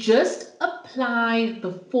 so you just apply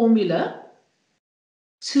the formula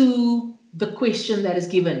to the question that is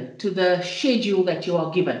given, to the schedule that you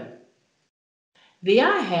are given. There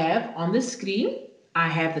I have on the screen, I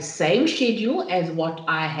have the same schedule as what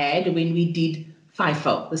I had when we did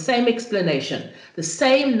FIFO, the same explanation, the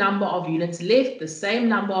same number of units left, the same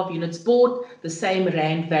number of units bought, the same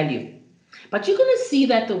rand value. But you're going to see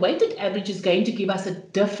that the weighted average is going to give us a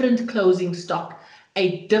different closing stock,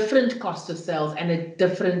 a different cost of sales, and a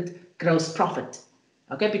different gross profit.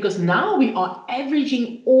 Okay, because now we are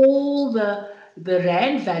averaging all the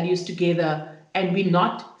rand values together and we're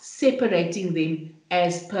not separating them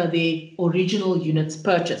as per their original units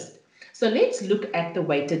purchased. So let's look at the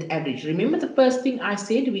weighted average. Remember the first thing I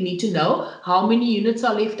said, we need to know how many units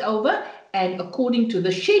are left over, and according to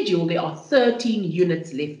the schedule, there are 13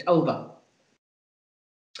 units left over.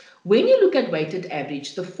 When you look at weighted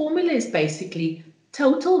average, the formula is basically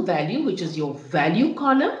total value, which is your value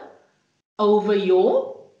column, over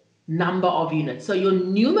your number of units. So your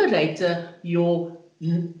numerator, your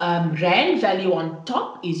rand value on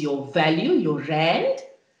top is your value, your rand,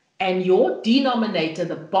 and your denominator,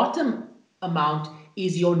 the bottom amount,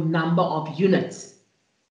 is your number of units.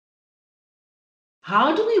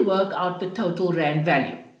 How do we work out the total rand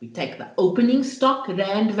value? We take the opening stock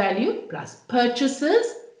rand value plus purchases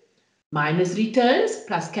minus returns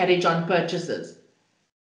plus carriage on purchases,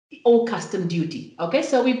 or custom duty. Okay,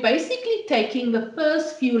 so we're basically taking the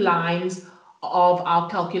first few lines of our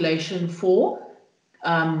calculation for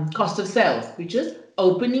cost of sales, which is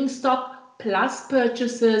opening stock plus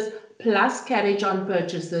purchases plus carriage on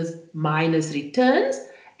purchases minus returns.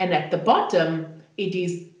 And at the bottom, it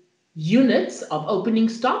is units of opening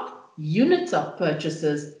stock, units of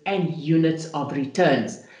purchases, and units of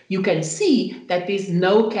returns. You can see that there's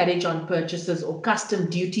no carriage on purchases or custom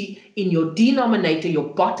duty in your denominator,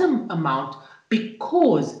 your bottom amount,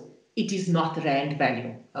 because it is not rand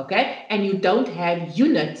value, okay? And you don't have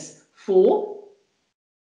units for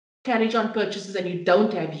carriage on purchases and you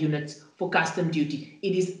don't have units for custom duty.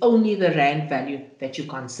 It is only the rand value that you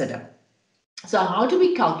consider. So how do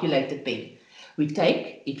we calculate it then? We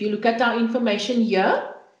take, if you look at our information here,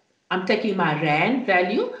 I'm taking my rand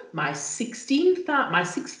value, my 6,000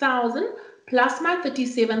 plus my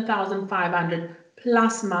 37,500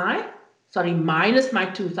 plus minus my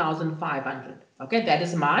 2,500. Okay, that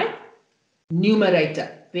is my numerator.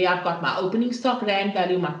 There I've got my opening stock rand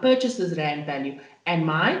value, my purchases rand value, and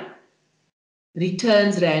my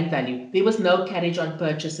returns rand value. There was no carriage on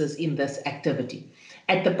purchases in this activity.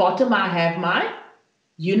 At the bottom, I have my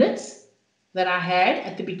units that I had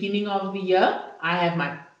at the beginning of the year. I have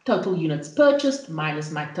my total units purchased minus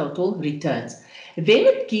my total returns. Then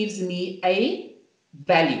it gives me a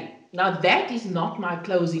value. Now that is not my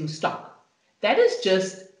closing stock. That is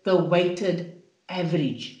just the weighted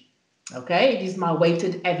average. Okay, it is my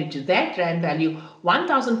weighted average. That rand value,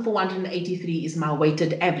 1,483, is my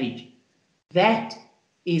weighted average. That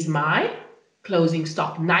is my closing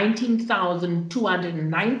stock,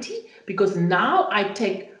 19,290, because now I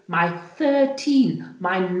take my 13,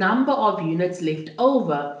 my number of units left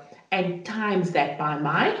over, and times that by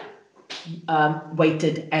my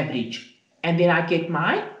weighted average. And then I get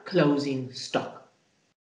my closing stock.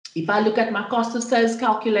 If I look at my cost of sales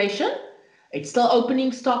calculation, it's still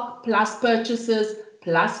opening stock plus purchases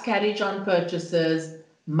plus carriage on purchases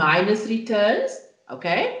minus returns,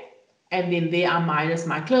 okay? And then there are minus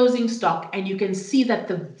my closing stock, and you can see that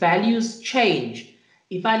the values change.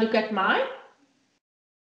 If I look at my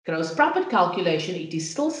gross profit calculation, it is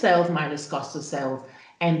still sales minus cost of sales,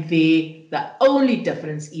 and the only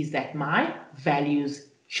difference is that my values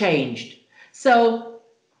changed. So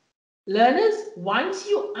learners, once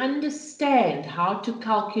you understand how to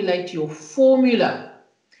calculate your formula,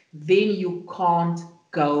 then you can't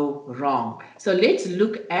go wrong. So let's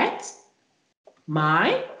look at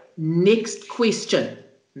my next question.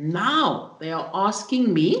 Now they are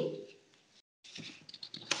asking me,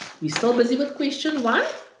 we're still busy with question 1.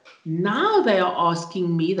 Now they are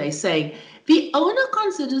asking me, they're saying, the owner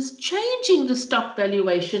considers changing the stock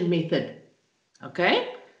valuation method. Okay,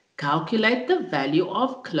 calculate the value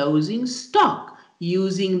of closing stock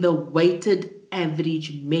using the weighted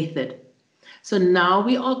average method. So now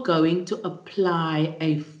we are going to apply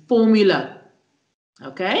a formula.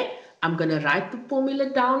 Okay, I'm going to write the formula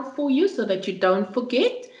down for you so that you don't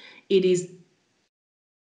forget. It is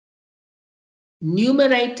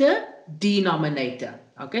numerator, denominator.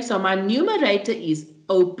 Okay, so my numerator is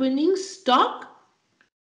opening stock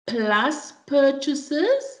plus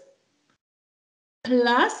purchases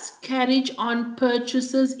plus carriage on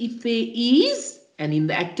purchases if there is, and in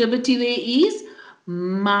the activity there is,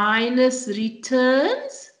 minus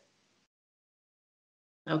returns.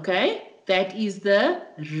 Okay, that is the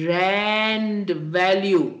rand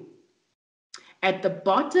value. At the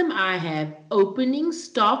bottom I have opening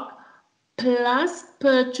stock plus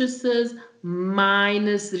purchases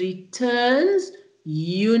minus returns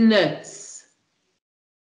units.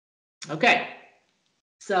 Okay,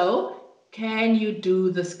 so can you do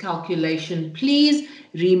this calculation, please?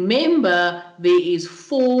 Remember, there is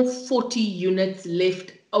 440 units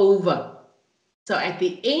left over. So at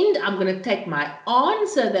the end, I'm going to take my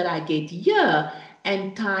answer that I get here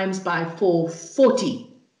and times by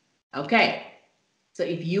 440. Okay, so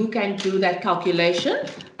if you can do that calculation,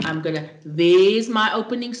 there's my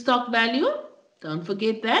opening stock value. Don't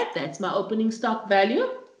forget that. That's my opening stock value.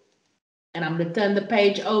 And I'm going to turn the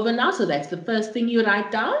page over now. So that's the first thing you write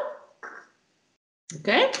down.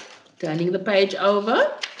 Okay, turning the page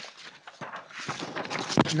over.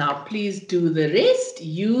 Now please do the rest.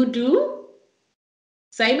 You do.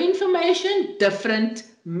 Same information, different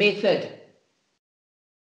method.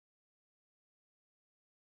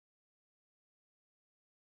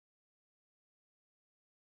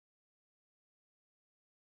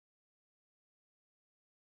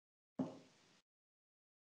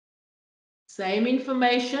 Same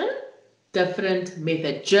information, different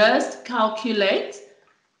method. Just calculate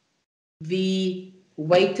the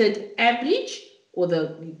weighted average or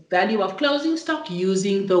the value of closing stock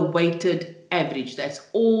using the weighted average. That's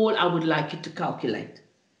all I would like you to calculate.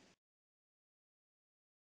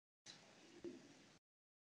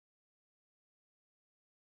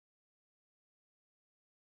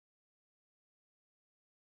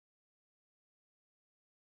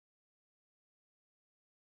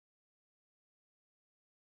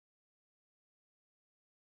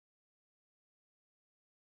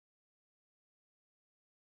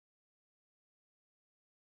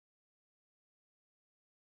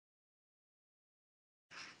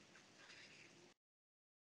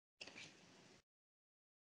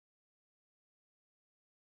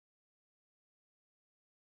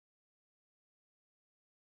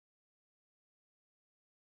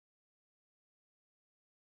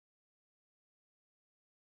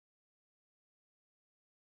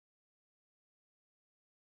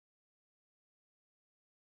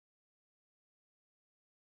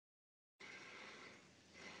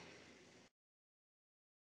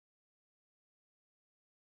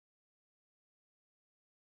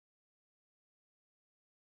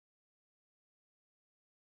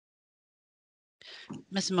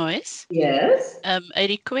 Ms. Moyes? Yes. A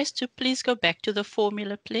request to please go back to the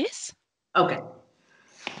formula, please. Okay.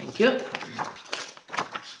 Thank you.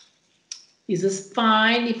 Is this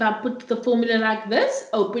fine if I put the formula like this?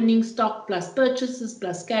 Opening stock plus purchases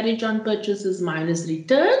plus carriage on purchases minus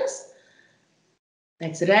returns.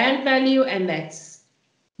 That's rand value and that's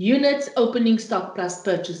units opening stock plus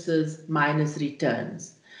purchases minus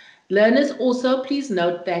returns. Learners, also please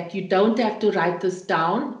note that you don't have to write this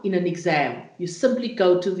down in an exam. You simply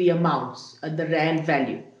go to the amounts and the rand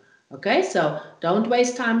value. Okay, so don't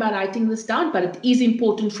waste time by writing this down, but it is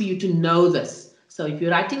important for you to know this. So if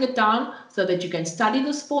you're writing it down so that you can study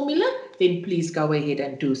this formula, then please go ahead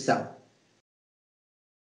and do so.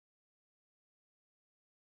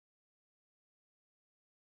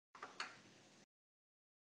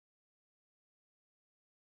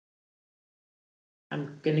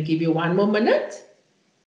 I'm going to give you one more minute.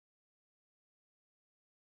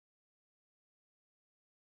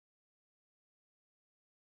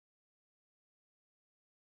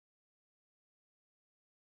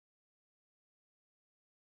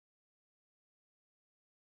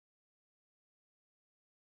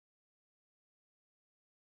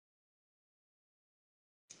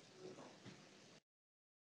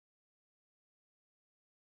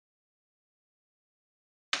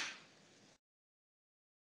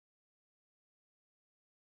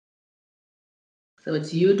 So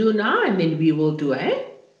it's you do now and then we will do, eh?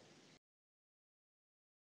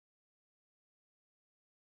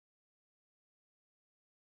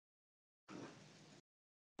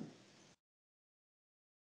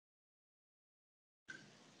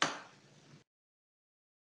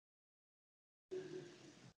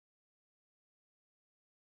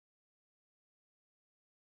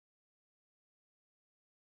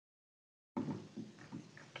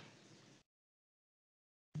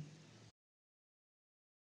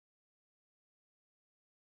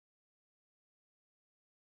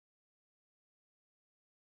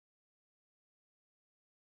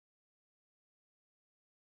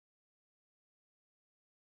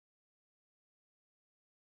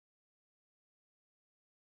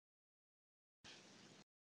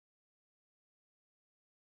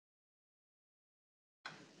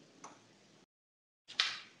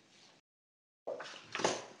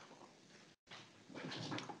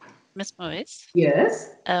 Ms. Moes, Yes.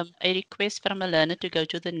 a request from a learner to go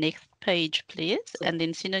to the next page, please. And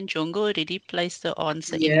then Sinanjongo already placed the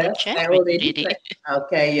answer in the Yes, chat I when you're already ready.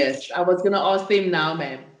 Okay, yes. I was going to ask them now,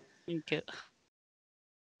 ma'am. Thank you.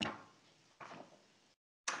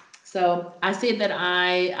 So I said that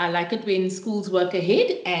I like it when schools work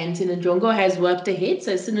ahead, and Sinanjongo has worked ahead.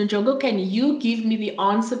 So Sinanjongo, can you give me the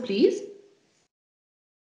answer, please?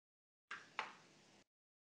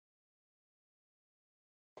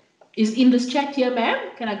 Is in this chat here,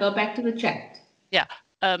 ma'am? Can I go back to the chat? Yeah.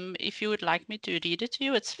 If you would like me to read it to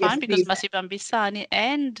you, it's Yes, fine because please. Masibambisani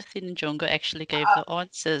and Sinanjongo actually gave the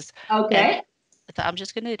answers. And Okay. so I'm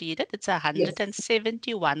just going to read it. It's Yes.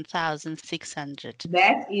 171,600.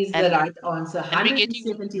 That is the And right answer. and we're getting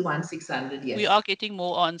 171,600, we yes. are getting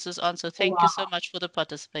more answers on. So Oh, thank you so wow. much for the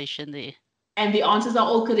participation there. And the answers are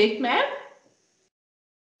all correct, ma'am?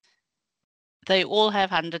 They all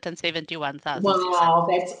have 171,600. Wow,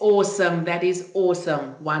 that's awesome. That is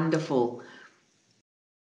awesome. Wonderful.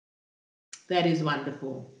 That is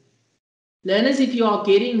wonderful. Learners, if you are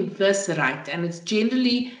getting this right, and it's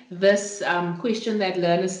generally this question that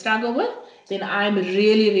learners struggle with, then I'm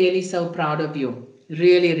really, really so proud of you.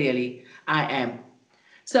 Really, really, I am.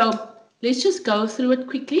 So let's just go through it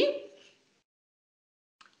quickly.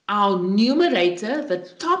 Our numerator, the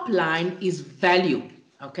top line is value.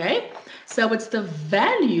 Okay, so it's the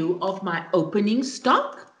value of my opening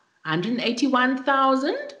stock,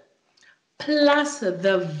 181,000, plus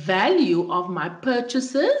the value of my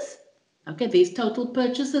purchases. Okay, there's total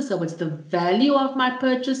purchases, so it's the value of my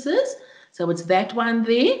purchases. So it's that one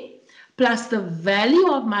there, plus the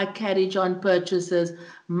value of my carriage on purchases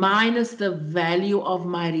minus the value of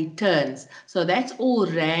my returns. So that's all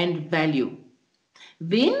rand value.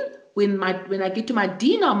 Then when I get to my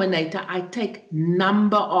denominator, I take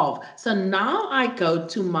number of. So now I go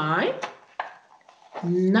to my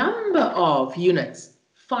number of units.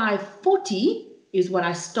 540 is what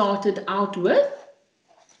I started out with.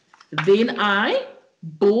 Then I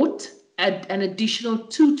bought an additional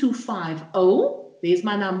 2250. There's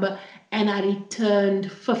my number. And I returned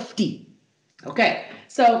 50. Okay,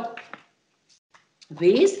 so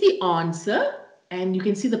there's the answer. And you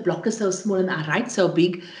can see the block is so small and I write so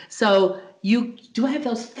big. So you do have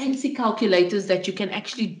those fancy calculators that you can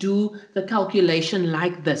actually do the calculation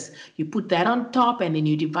like this. You put that on top and then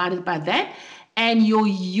you divide it by that. And your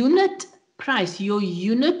unit price, your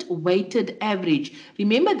unit weighted average.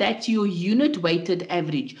 Remember that's your unit weighted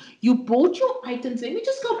average. You bought your items. Let me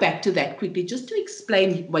just go back to that quickly just to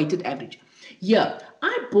explain weighted average. Yeah,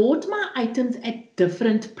 I bought my items at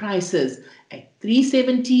different prices, at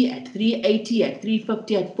 370, at 380, at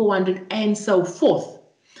 350, at 400, and so forth.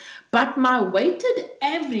 But my weighted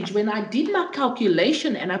average, when I did my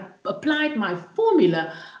calculation and I applied my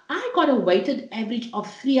formula, I got a weighted average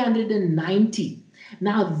of 390.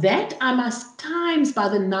 Now that I must times by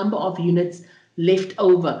the number of units left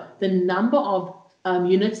over, the number of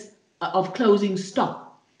units of closing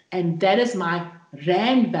stock. And that is my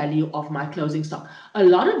rand value of my closing stock. A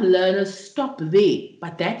lot of learners stop there,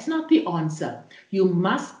 but that's not the answer. You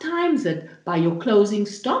must times it by your closing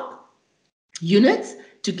stock units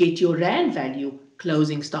to get your rand value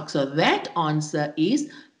closing stock. So that answer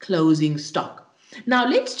is closing stock. Now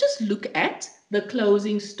let's just look at the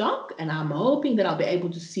closing stock, and I'm hoping that I'll be able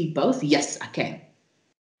to see both. Yes, I can.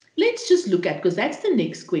 Let's just look at, because that's the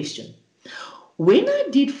next question. When I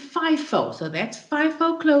did FIFO, so that's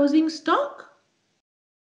FIFO closing stock.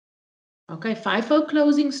 Okay, FIFO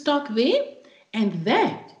closing stock there, and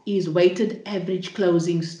that is weighted average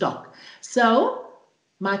closing stock. So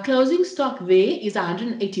my closing stock there is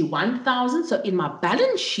 181,000. So in my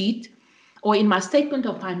balance sheet or in my statement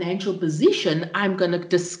of financial position, I'm going to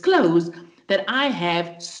disclose that I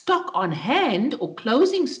have stock on hand or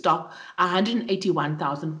closing stock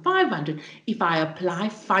 181,500 if I apply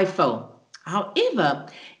FIFO. However,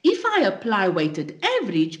 if I apply weighted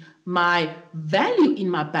average, my value in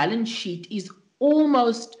my balance sheet is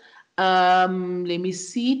almost, let me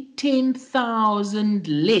see, 10,000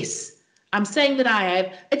 less. I'm saying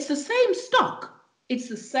that it's the same stock. It's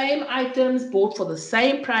the same items bought for the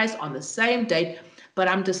same price on the same date, but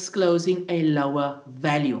I'm disclosing a lower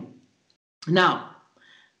value. Now,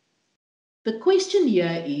 the question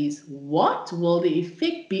here is, what will the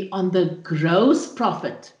effect be on the gross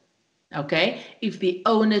profit? Okay, if the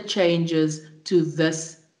owner changes to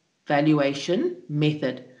this valuation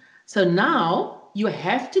method. So now you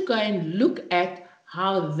have to go and look at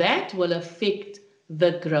how that will affect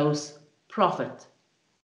the gross profit.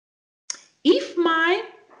 If my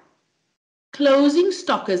closing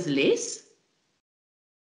stock is less,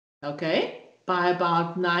 okay, by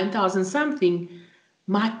about 9,000 something,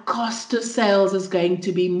 my cost of sales is going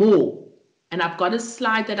to be more. And I've got a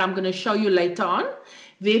slide that I'm going to show you later on.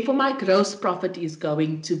 Therefore, my gross profit is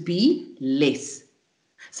going to be less.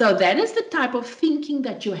 So that is the type of thinking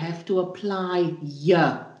that you have to apply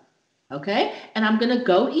here. Okay, and I'm going to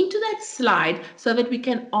go into that slide so that we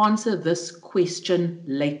can answer this question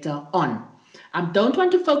later on. I don't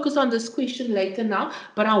want to focus on this question later now,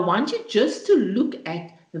 but I want you just to look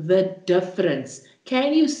at the difference.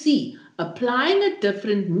 Can you see? Applying a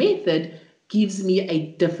different method gives me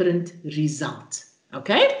a different result.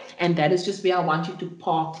 Okay, and that is just where I want you to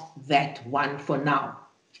park that one for now.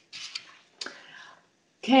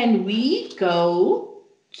 Can we go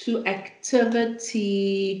to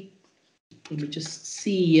activity? Let me just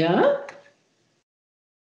see here.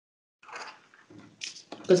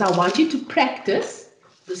 Because I want you to practice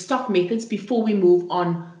the stock methods before we move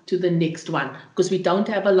on to the next one. Because we don't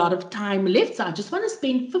have a lot of time left. So I just want to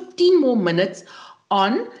spend 15 more minutes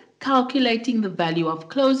on calculating the value of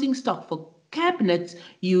closing stock for cabinets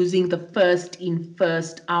using the first in,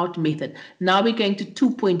 first out method. Now we're going to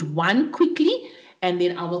 2.1 quickly. And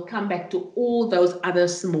then I will come back to all those other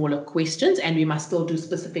smaller questions. And we must still do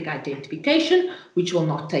specific identification, which will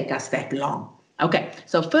not take us that long. Okay,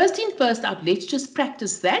 so first in, first out, let's just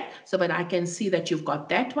practice that so that I can see that you've got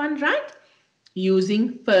that one right.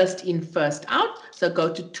 Using first in, first out. So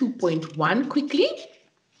go to 2.1 quickly.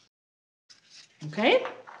 Okay,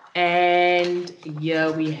 and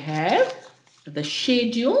here we have the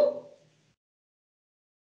schedule.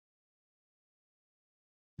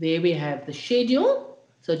 There we have the schedule.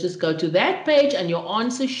 So just go to that page and your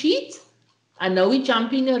answer sheet. I know we're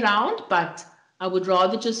jumping around, but I would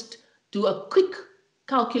rather just do a quick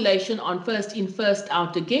calculation on first in, first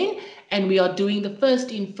out again. And we are doing the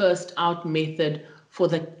first in, first out method for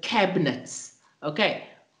the cabinets. Okay,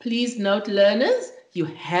 please note, learners, you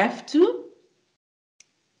have to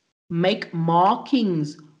make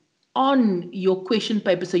markings on your question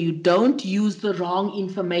paper so you don't use the wrong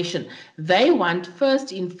information. They want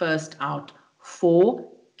first in, first out for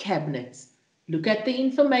cabinets. Look at the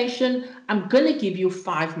information. I'm going to give you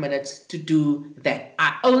 5 minutes to do that.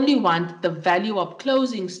 I only want the value of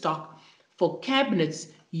closing stock for cabinets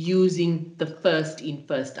using the first in,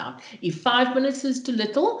 first out. If 5 minutes is too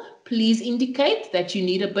little, please indicate that you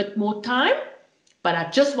need a bit more time. But I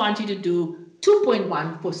just want you to do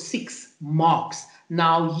 2.1 for 6 marks.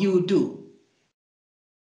 Now you do.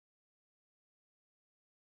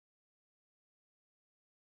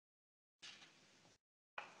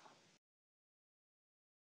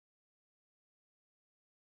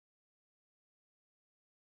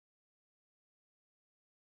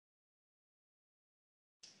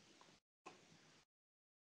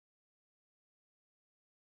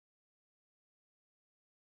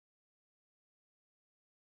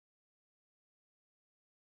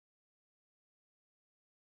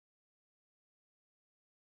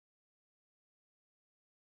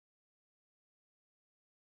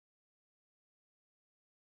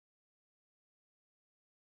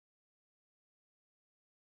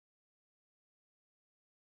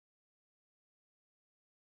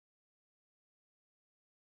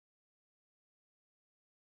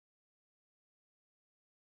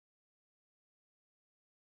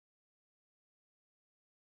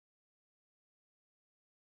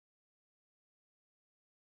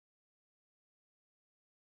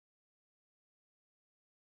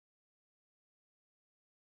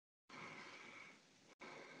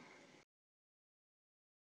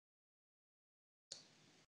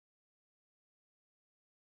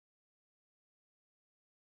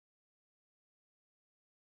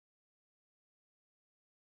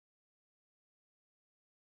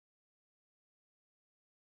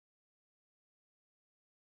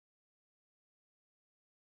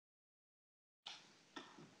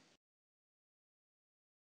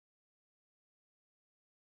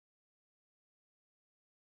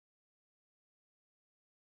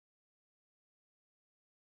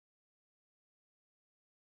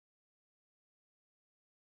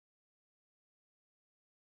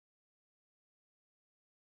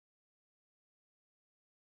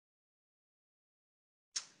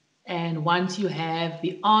 And once you have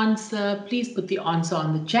the answer, please put the answer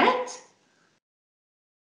on the chat.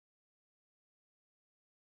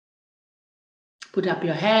 Put up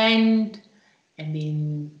your hand and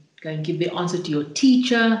then go and give the answer to your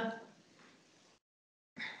teacher.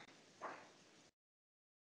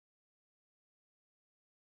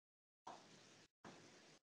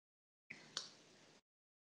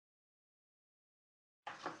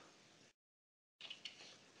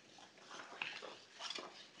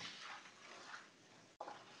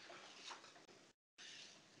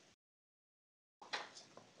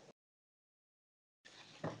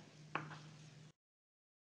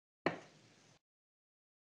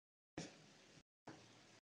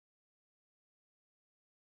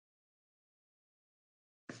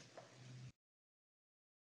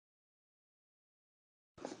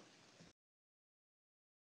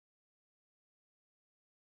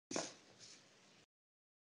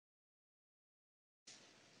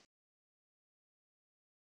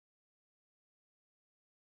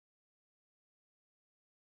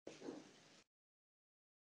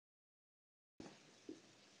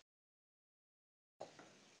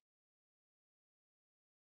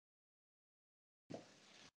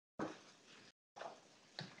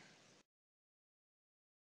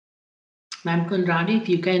 Ma'am Conradi, if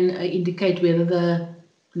you can indicate whether the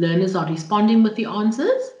learners are responding with the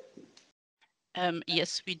answers.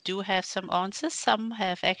 Yes, we do have some answers. Some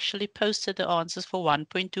have actually posted the answers for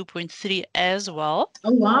 1.2.3 as well.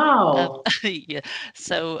 Oh, wow. Yeah.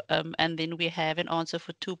 So, and then we have an answer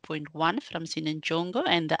for 2.1 from Sinenjongo,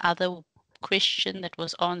 and the other question that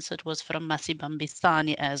was answered was from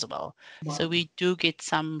Masibambisani as well. Wow. So we do get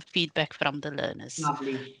some feedback from the learners.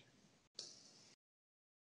 Lovely.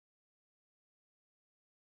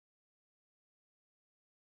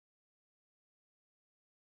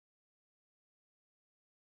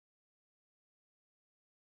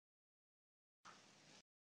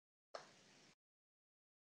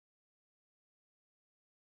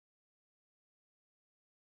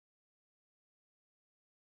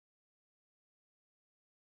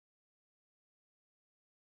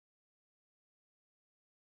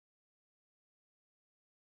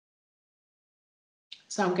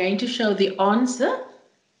 So I'm going to show the answer.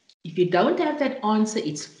 If you don't have that answer,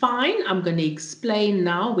 it's fine. I'm going to explain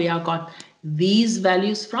now where I got these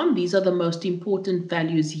values from. These are the most important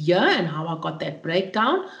values here and how I got that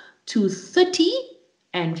breakdown to 30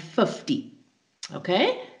 and 50.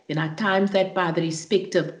 Okay, then I times that by the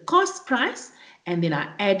respective cost price, and then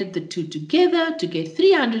I added the two together to get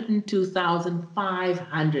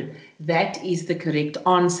 302,500. That is the correct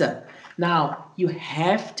answer. Now, you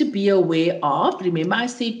have to be aware of, remember I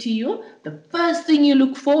said to you, the first thing you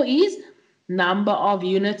look for is number of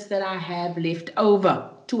units that I have left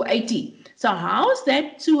over, 280. So how's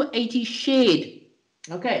that 280 shared?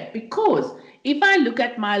 Okay, because if I look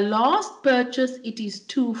at my last purchase, it is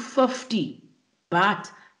 250.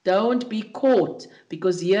 But don't be caught,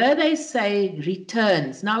 because here they say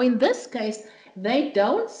returns. Now in this case, they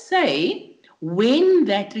don't say when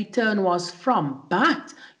that return was from,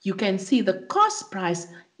 but you can see the cost price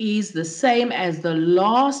is the same as the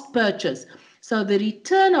last purchase. So the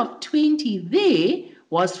return of 20 there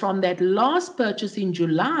was from that last purchase in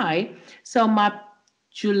July. So my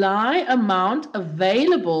July amount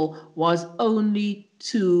available was only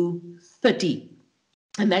 230.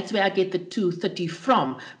 And that's where I get the 230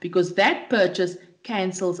 from, because that purchase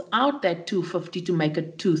cancels out that 250 to make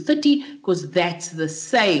it 230, because that's the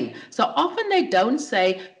same. So often they don't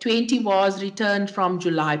say 20 was returned from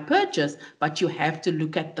July purchase, but you have to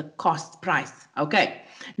look at the cost price. Okay.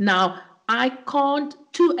 Now,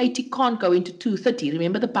 280 can't go into 230.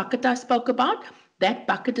 Remember the bucket I spoke about? That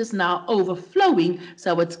bucket is now overflowing,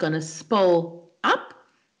 so it's going to spill up,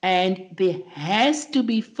 and there has to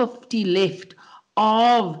be 50 left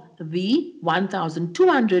of the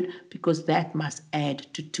 1,200, because that must add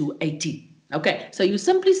to 280. Okay, so you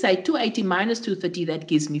simply say 280 minus 230, that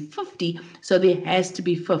gives me 50. So there has to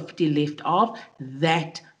be 50 left of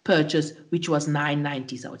that purchase, which was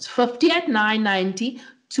 990. So it's 50 at 990,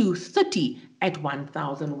 230 at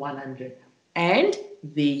 1,100. And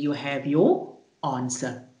there you have your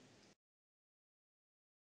answer.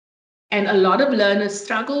 And a lot of learners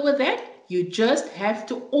struggle with that. You just have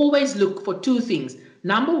to always look for two things.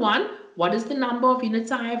 Number one, what is the number of units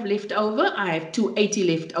I have left over? I have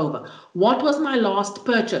 280 left over. What was my last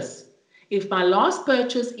purchase? If my last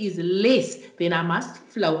purchase is less, then I must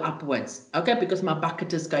flow upwards. Okay, because my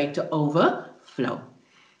bucket is going to overflow.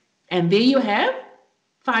 And there you have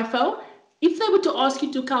FIFO. If they were to ask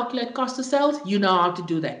you to calculate cost of sales, you know how to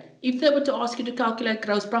do that. If they were to ask you to calculate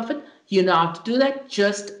gross profit, you know how to do that.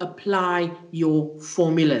 Just apply your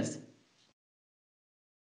formulas.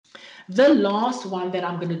 The last one that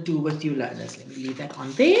I'm going to do with you learners, let me leave that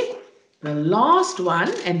on there. The last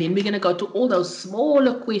one, and then we're going to go to all those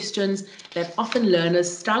smaller questions that often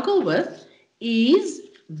learners struggle with, is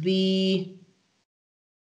the,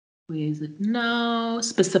 where is it now?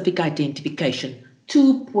 Specific identification,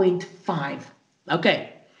 2.5.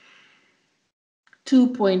 Okay,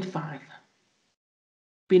 2.5.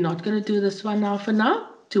 We're not going to do this one now for now.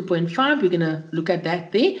 2.5, we're going to look at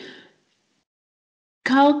that there.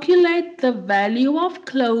 Calculate the value of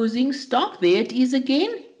closing stock. There it is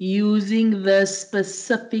again, using the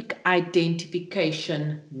specific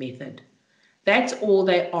identification method. That's all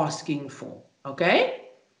they're asking for, okay?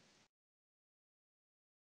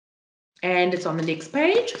 And it's on the next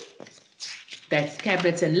page. That's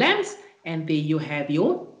cabinets and lamps, and there you have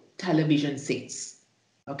your television sets.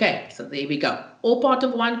 Okay, so there we go. All part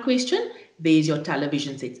of one question. There's your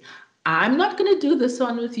television sets. I'm not going to do this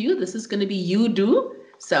one with you. This is going to be you do.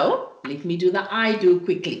 So let me do the I do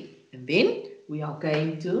quickly. And then we are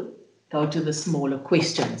going to go to the smaller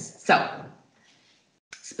questions. So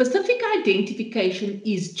specific identification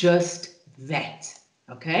is just that.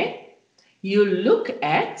 Okay, you look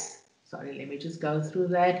at Sorry, let me just go through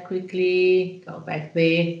that quickly. Go back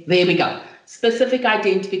there. There we go. Specific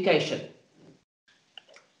identification.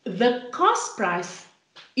 The cost price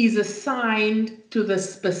is assigned to the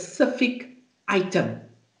specific item.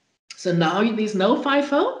 So now there's no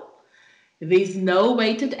FIFO. There's no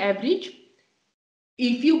weighted average.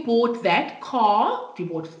 If you bought that car, if you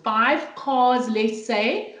bought 5 cars, let's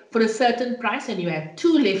say, for a certain price and you have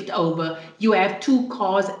 2 left over, you have 2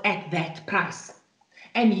 cars at that price.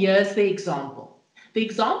 And here's the example. The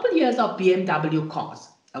example here is of BMW cars,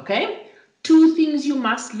 okay? 2 things you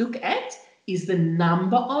must look at is the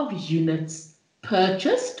number of units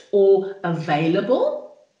purchased or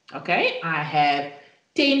available, okay? I have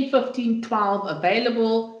 10, 15, 12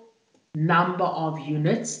 available, number of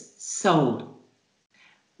units sold.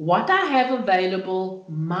 What I have available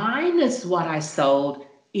minus what I sold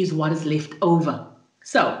is what is left over.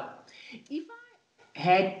 So, if I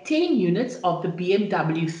had 10 units of the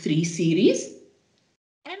BMW 3 Series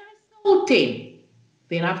and I sold 10,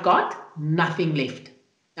 then I've got nothing left.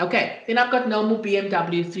 Okay, then I've got no more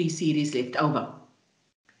BMW 3 Series left over.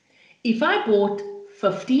 If I bought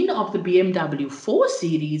 15 of the BMW 4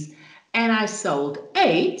 Series and I sold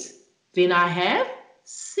 8, then I have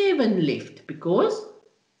 7 left because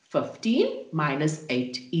 15 minus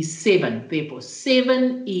 8 is 7. Therefore,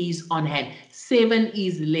 7 is on hand. 7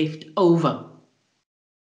 is left over.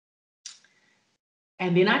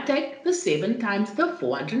 And then I take the 7 times the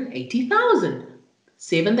 480,000.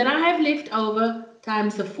 7 that I have left over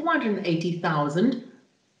times the 480,000,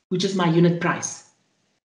 which is my unit price.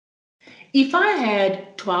 If I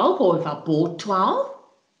had 12 or if I bought 12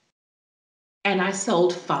 and I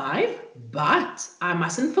sold 5, but I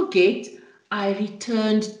mustn't forget I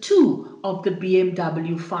returned 2 of the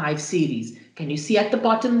BMW 5 Series. Can you see at the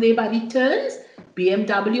bottom there by returns?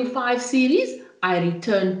 BMW 5 Series, I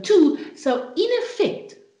returned 2. So in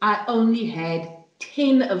effect, I only had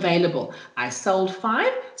 10 available. I sold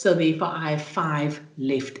 5, so therefore I have 5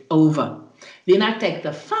 left over. Then I take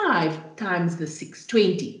the 5 times the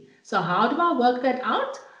 620. So how do I work that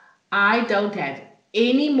out? I don't have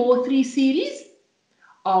any more 3 Series.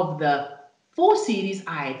 Of the 4 Series,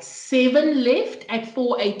 I had 7 left at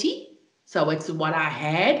 480. So it's what I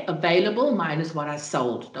had available minus what I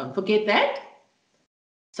sold. Don't forget that.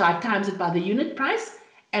 So I times it by the unit price.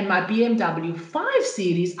 And my BMW 5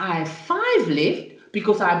 Series, I have 5 left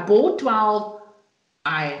because I bought 12.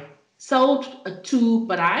 I sold 2,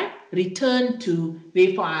 but I returned 2.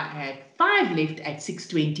 Therefore, I had 5 left at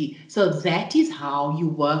 620. So that is how you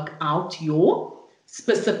work out your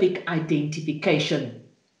specific identification.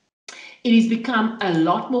 It has become a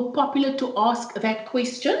lot more popular to ask that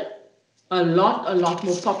question. A lot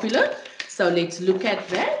more popular. So let's look at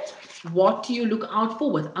that. What do you look out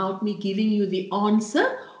for without me giving you the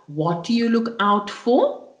answer? What do you look out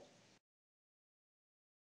for?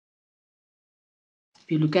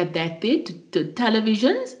 If you look at that there, to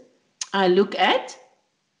televisions, I look at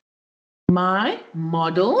my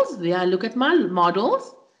models. There I look at my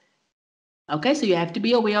models. Okay, so you have to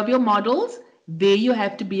be aware of your models. There you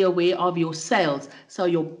have to be aware of your sales. So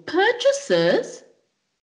your purchases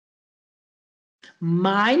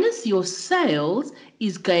minus your sales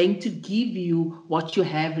is going to give you what you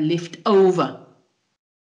have left over,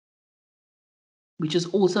 which is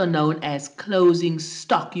also known as closing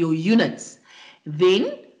stock, your units.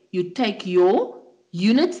 Then you take your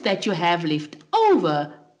units that you have left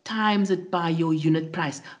over, times it by your unit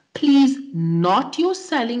price. Please, not your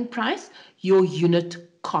selling price, your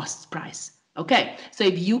unit cost price. Okay, so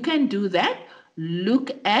if you can do that,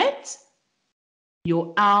 look at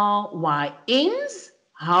your RYNs,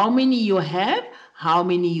 how many you have, how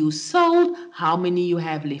many you sold, how many you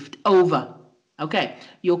have left over. Okay,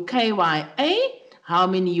 your KYA, how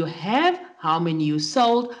many you have, how many you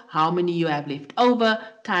sold, how many you have left over,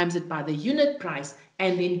 times it by the unit price,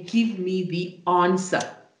 and then give me the answer.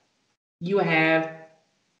 You have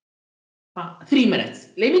 3 minutes.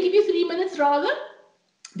 Let me give you 3 minutes rather,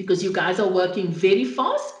 because you guys are working very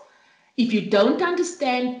fast. If you don't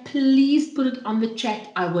understand, please put it on the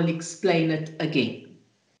chat. I will explain it again.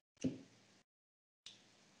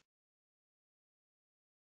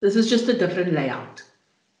 This is just a different layout.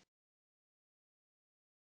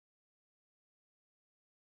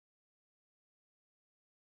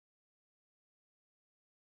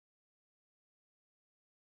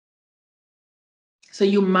 So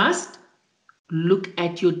you must look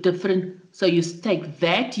at your different, so you take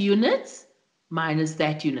that units minus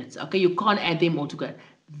that units. Okay, you can't add them all together.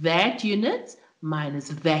 That units minus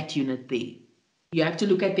that unit there. You have to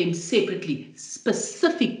look at them separately.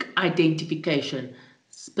 Specific identification.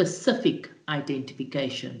 Specific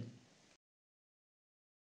identification.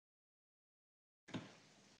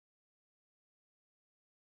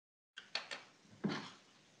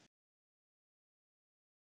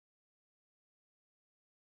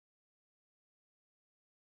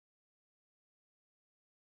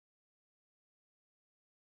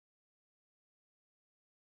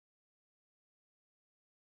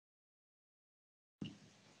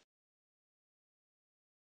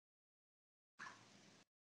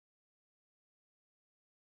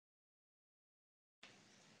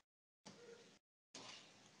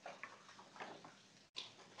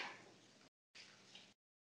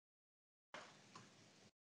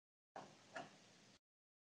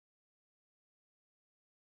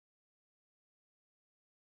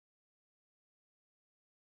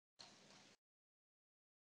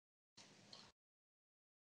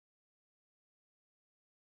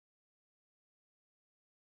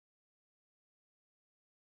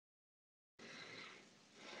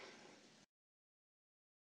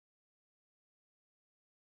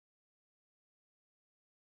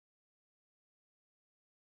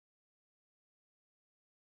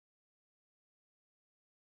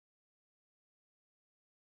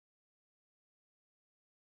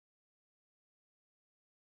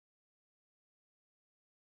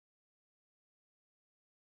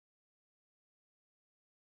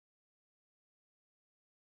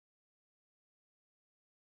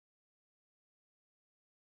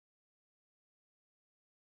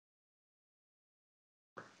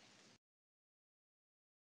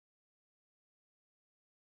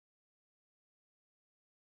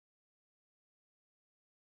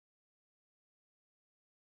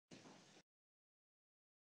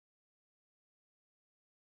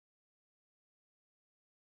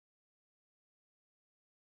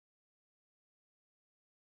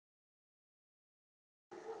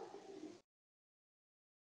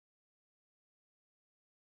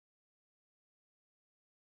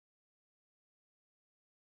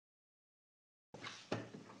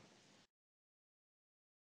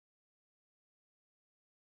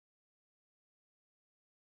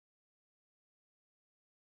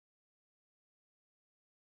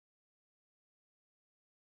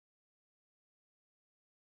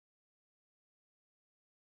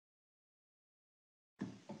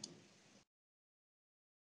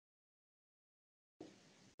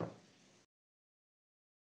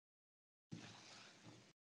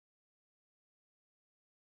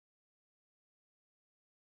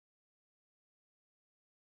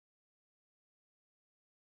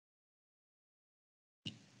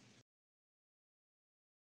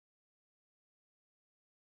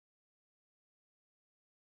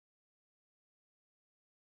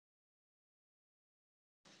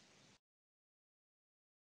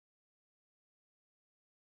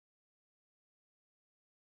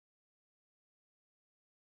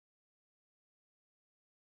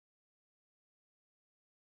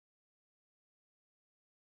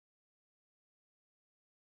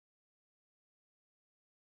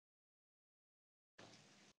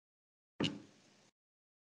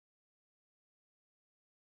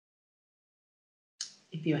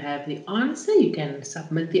 If you have the answer, you can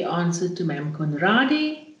submit the answer to Ma'am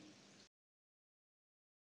Conradi.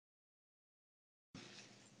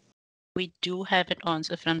 We do have an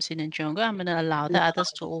answer from Sinanjongo. I'm going to allow the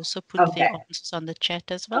others to also put their answers on the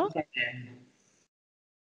chat as well. Okay.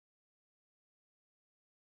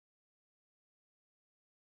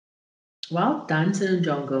 Well done,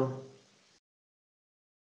 Sinanjongo.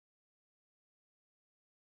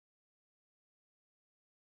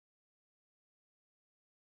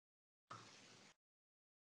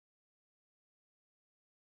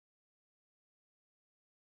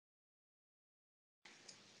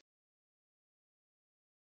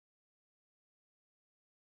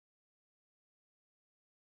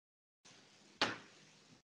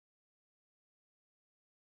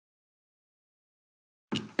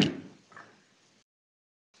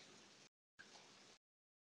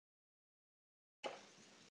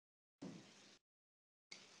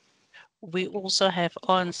 We also have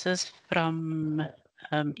answers from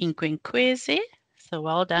Inkwenkwezi. So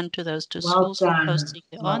well done to those two schools for posting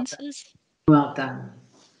the answers. Well done.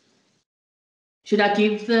 Should I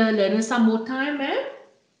give the learners some more time, ma'am?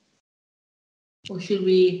 Or should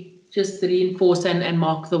we just reinforce and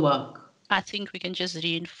mark the work? I think we can just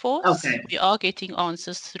reinforce. Okay. We are getting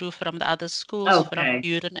answers through from the other schools, from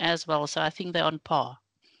Buren as well. So I think they're on par.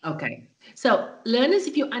 Okay. So learners,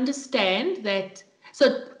 if you understand that,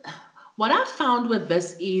 so what I found with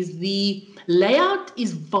this is the layout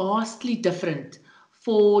is vastly different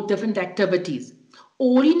for different activities.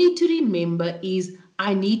 All you need to remember is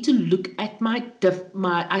I need to look at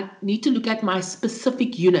I need to look at my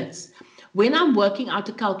specific units. When I'm working out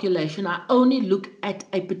a calculation, I only look at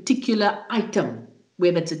a particular item,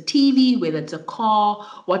 whether it's a TV, whether it's a car,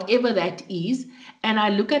 whatever that is, and I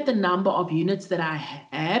look at the number of units that I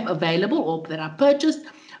have available or that I purchased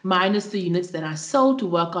minus the units that I sold to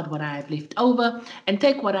work out what I have left over and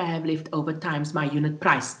take what I have left over times my unit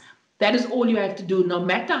price. That is all you have to do, no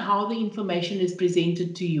matter how the information is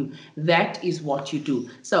presented to you. That is what you do.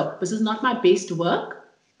 So this is not my best work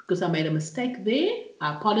because I made a mistake there.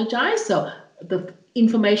 I apologize. So the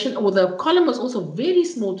information or the column was also very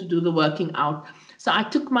small to do the working out. So I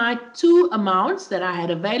took my two amounts that I had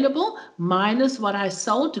available minus what I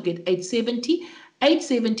sold to get 870.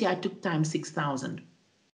 870 I took times 6,000.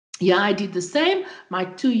 Yeah, I did the same. My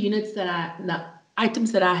two units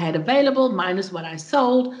items that I had available minus what I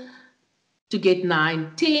sold to get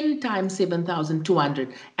 910 times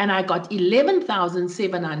 7,200, and I got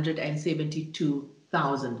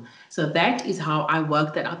 11,772,000. So that is how I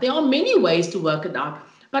worked that out. There are many ways to work it out,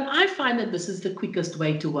 but I find that this is the quickest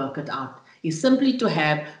way to work it out, is simply to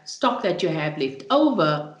have stock that you have left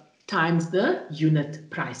over times the unit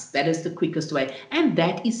price. That is the quickest way, and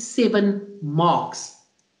that is 7 marks.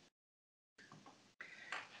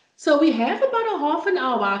 So we have about a half an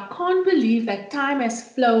hour. I can't believe that time has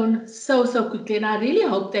flown so quickly, and I really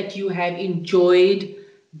hope that you have enjoyed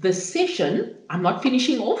the session. I'm not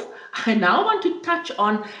finishing off. I now want to touch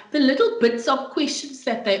on the little bits of questions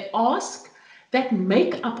that they ask that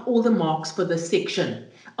make up all the marks for this section.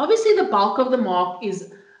 Obviously, the bulk of the mark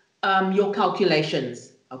is your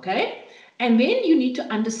calculations, okay? And then you need to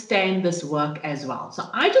understand this work as well. So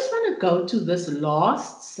I just want to go to this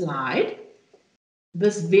last slide.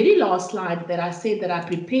 This very last slide that I said that I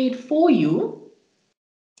prepared for you,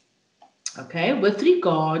 okay, with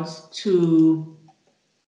regards to,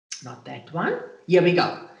 not that one, here we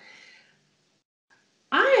go.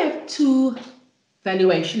 I have two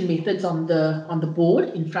valuation methods on the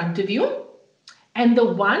board in front of you. And the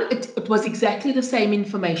one, it was exactly the same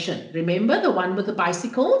information. Remember the one with the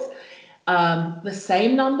bicycles? The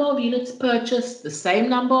same number of units purchased, the same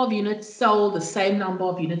number of units sold, the same number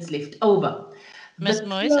of units left over. Ms.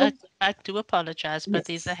 Moyes, I do apologize, but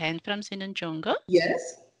there's a hand from Sinanjongo.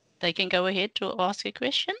 Yes. They can go ahead to ask a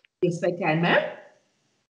question. Yes, they can, ma'am.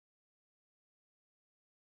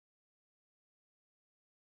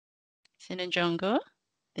 Sinanjongo,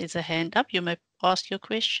 there's a hand up. You may ask your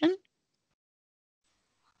question.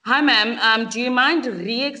 Hi, ma'am. Do you mind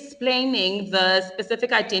re-explaining the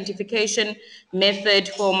specific identification method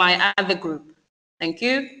for my other group? Thank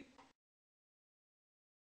you.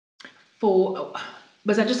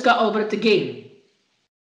 Must I just go over it again?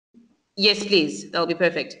 Yes, please. That'll be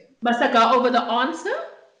perfect. Must I go over the answer?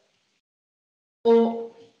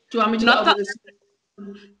 Or do you want me to Not go over this?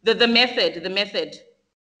 The method.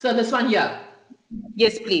 So this one here?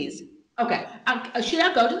 Yes, please. Okay. Should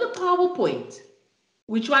I go to the PowerPoint?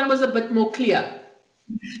 Which one was a bit more clear?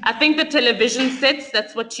 I think the television sets,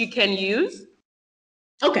 that's what you can use.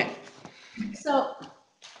 Okay. So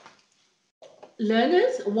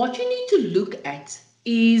learners, what you need to look at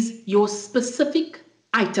is your specific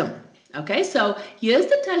item. Okay, so here's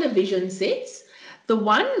the television sets. The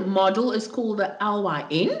one model is called the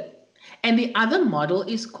LYN and the other model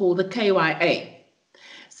is called the KYA.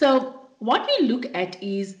 So what we look at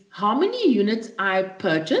is how many units I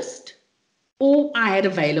purchased or I had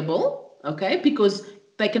available, okay, because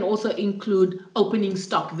they can also include opening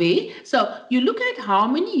stock there. So you look at how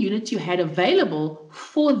many units you had available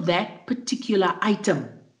for that particular item,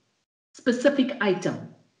 specific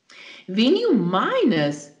item. Then you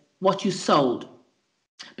minus what you sold,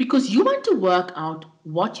 because you want to work out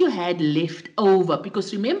what you had left over,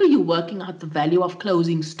 because remember you're working out the value of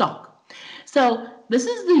closing stock. So this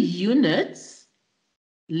is the units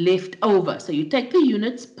left over. So you take the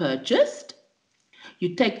units purchased,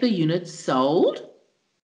 you take the units sold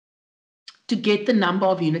to get the number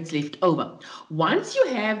of units left over. Once you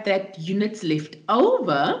have that units left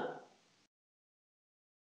over,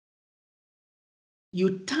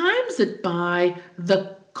 you times it by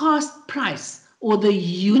the cost price or the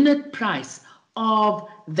unit price of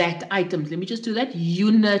that item. Let me just do that.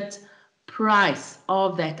 Unit price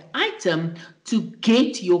of that item to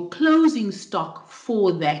get your closing stock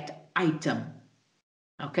for that item.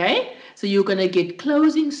 Okay, so you're going to get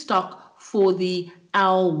closing stock for the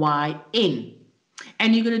LYN.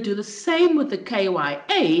 And you're going to do the same with the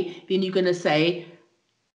KYA. Then you're going to say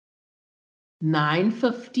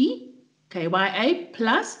 950 KYA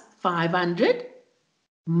plus 500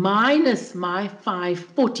 minus my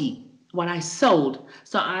 540, what I sold.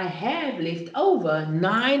 So I have left over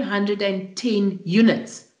 910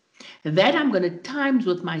 units. That I'm going to times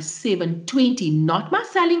with my 720, not my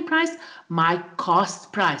selling price, my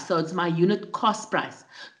cost price. So it's my unit cost price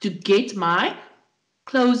to get my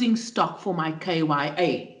closing stock for my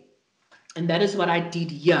KYA. And that is what I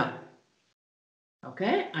did here.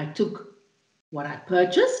 Okay, I took what I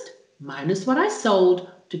purchased minus what I sold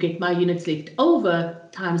to get my units left over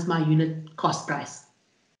times my unit cost price.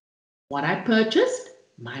 What I purchased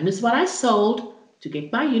minus what I sold to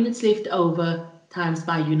get my units left over times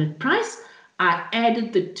my unit price. I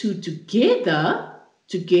added the two together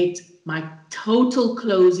to get my total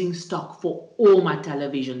closing stock for all my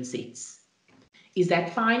television sets. Is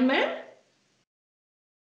that fine, ma'am?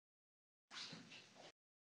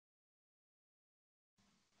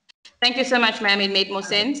 Thank you so much, ma'am. It made more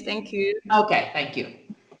sense. Thank you. Okay, thank you.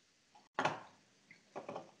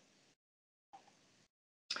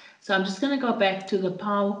 So I'm just going to go back to the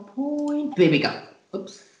PowerPoint. There we go.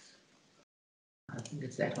 Oops. I think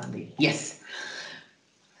it's that one there. Yes.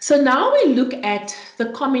 So now we look at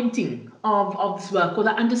the commenting of this work, or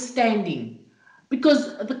the understanding,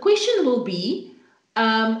 because the question will be,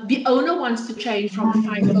 the owner wants to change from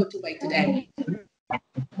FIFO to weighted average,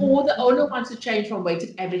 or the owner wants to change from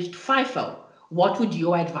weighted average to FIFO. What would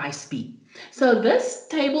your advice be? So this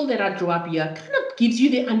table that I drew up here kind of gives you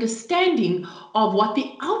the understanding of what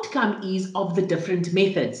the outcome is of the different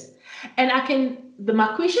methods. And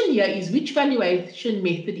my question here is, which valuation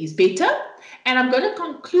method is better? And I'm going to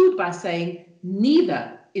conclude by saying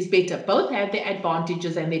neither is better. Both have their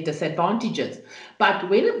advantages and their disadvantages. But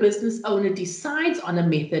when a business owner decides on a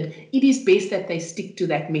method, it is best that they stick to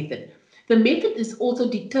that method. The method is also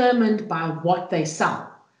determined by what they sell.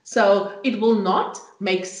 So it will not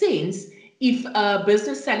make sense if a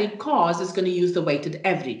business selling cars is going to use the weighted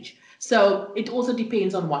average. So it also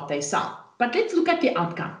depends on what they sell. But let's look at the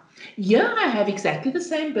outcome. Here I have exactly the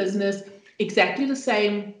same business, exactly the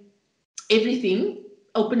same everything,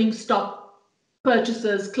 opening stock,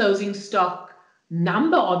 purchases, closing stock,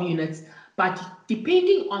 number of units, but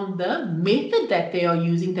depending on the method that they are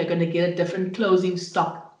using, they're going to get a different closing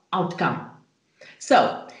stock outcome.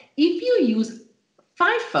 So if you use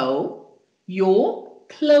FIFO, your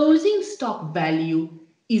closing stock value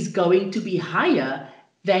is going to be higher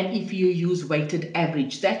than if you use weighted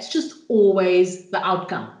average. That's just always the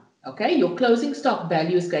outcome. Okay, your closing stock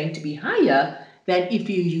value is going to be higher than if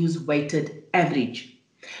you use weighted average.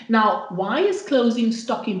 Now, why is closing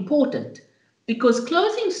stock important? Because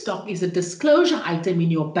closing stock is a disclosure item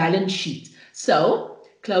in your balance sheet. So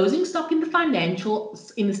closing stock in the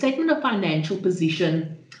statement of financial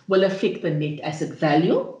position will affect the net asset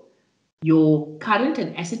value, your current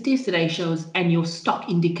and asset test ratios, and your stock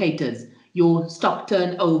indicators, your stock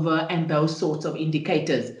turnover, and those sorts of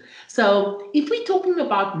indicators. So if we're talking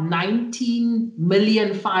about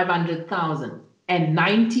 19,500,000 and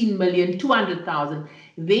 19,200,000,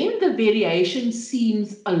 then the variation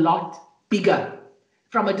seems a lot bigger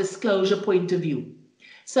from a disclosure point of view.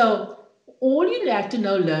 So all you have to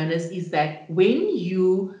know, learners, is that when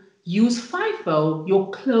you use FIFO, your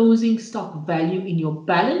closing stock value in your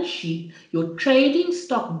balance sheet, your trading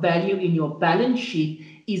stock value in your balance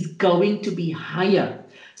sheet is going to be higher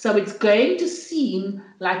So it's going to seem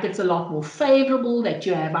like it's a lot more favorable, that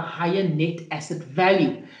you have a higher net asset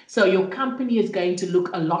value. So your company is going to look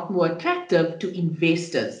a lot more attractive to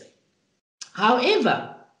investors.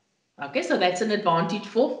 However, okay, so that's an advantage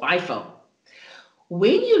for FIFO.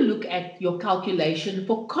 When you look at your calculation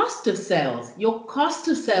for cost of sales, your cost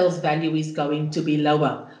of sales value is going to be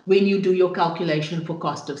lower when you do your calculation for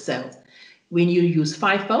cost of sales. When you use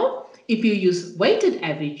FIFO, if you use weighted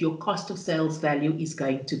average, your cost of sales value is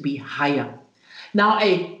going to be higher. Now,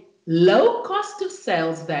 a low cost of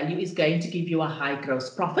sales value is going to give you a high gross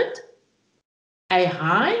profit. A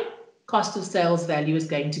high cost of sales value is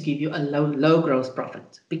going to give you a low gross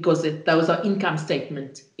profit, because those are income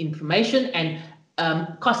statement information, and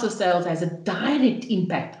cost of sales has a direct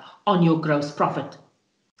impact on your gross profit.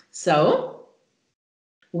 So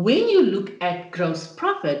when you look at gross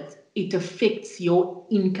profit, it affects your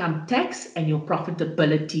income tax and your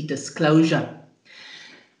profitability disclosure.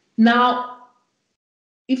 Now,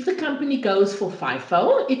 if the company goes for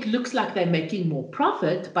FIFO, it looks like they're making more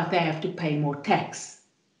profit, but they have to pay more tax.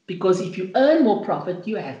 Because if you earn more profit,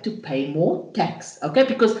 you have to pay more tax, okay?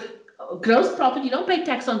 Because gross profit, you don't pay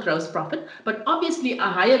tax on gross profit, but obviously a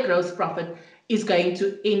higher gross profit is going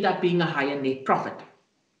to end up being a higher net profit.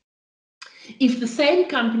 If the same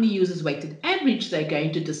company uses weighted average, they're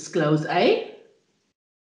going to disclose a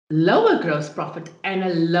lower gross profit and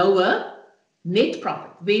a lower net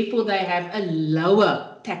profit. Therefore, they have a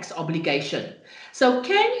lower tax obligation. So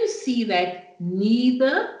can you see that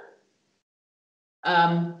neither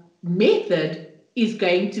method is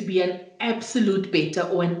going to be an absolute better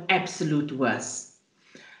or an absolute worse?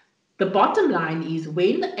 The bottom line is,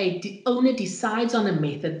 when a owner decides on a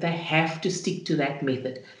method, they have to stick to that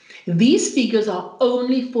method. These figures are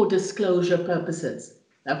only for disclosure purposes.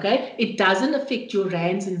 Okay, it doesn't affect your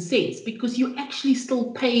rands and cents, because you actually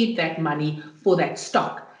still paid that money for that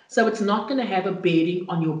stock. So it's not going to have a bearing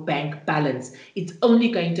on your bank balance. It's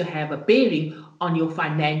only going to have a bearing on your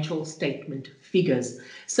financial statement figures.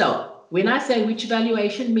 So when I say which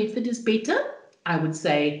valuation method is better, I would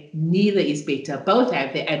say neither is better. Both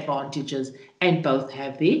have their advantages and both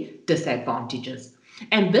have their disadvantages.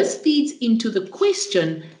 And this feeds into the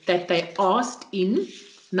question that they asked in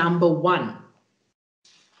number 1.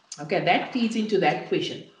 Okay, that feeds into that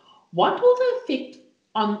question. What will the effect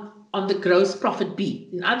on the gross profit be?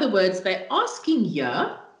 In other words, they're asking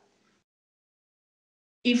here,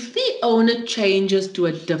 if the owner changes to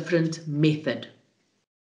a different method,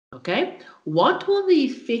 okay, what will the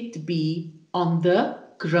effect be on the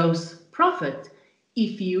gross profit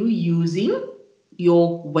if you're using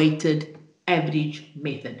your weighted average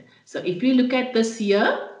method? So if you look at this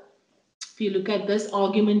here, if you look at this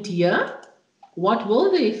argument here, what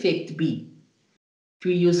will the effect be? If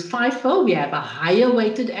we use FIFO, we have a higher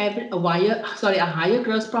weighted average, a higher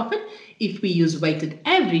gross profit. If we use weighted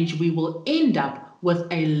average, we will end up with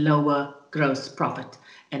a lower gross profit.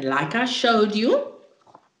 And like I showed you,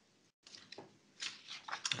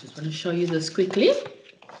 I just want to show you this quickly.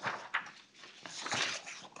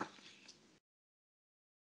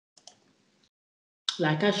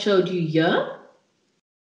 Like I showed you here,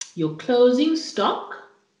 your closing stock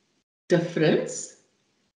difference,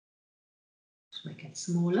 let's make it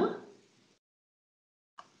smaller.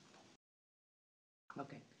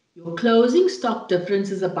 Okay, your closing stock difference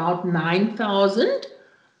is about 9,000.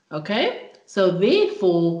 Okay, so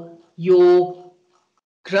therefore your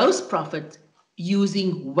gross profit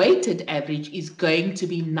using weighted average is going to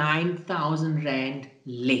be 9,000 Rand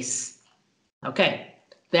less. Okay,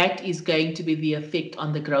 that is going to be the effect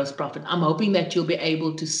on the gross profit. I'm hoping that you'll be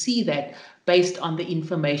able to see that based on the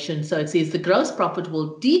information. So it says the gross profit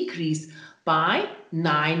will decrease by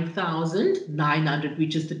 9,900,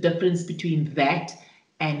 which is the difference between that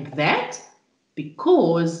and that,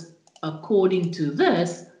 because according to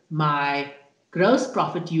this, my gross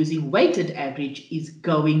profit using weighted average is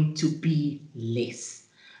going to be less,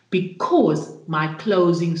 because my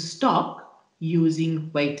closing stock using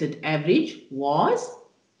weighted average was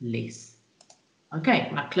less. Okay,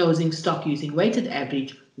 my closing stock using weighted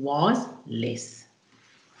average was less.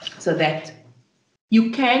 So that you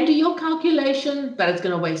can do your calculation, but it's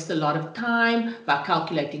going to waste a lot of time by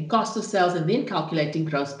calculating cost of sales and then calculating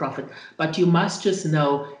gross profit. But you must just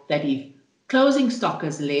know that if closing stock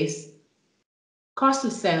is less, cost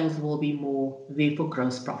of sales will be more, therefore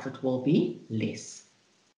gross profit will be less.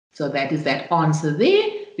 So that is that answer there.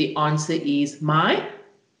 The answer is my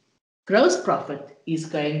gross profit is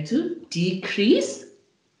going to decrease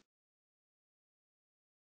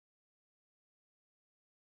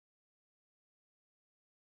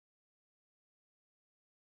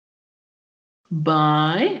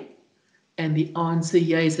by And the answer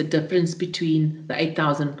here is the difference between the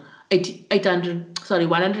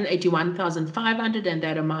 181,500 and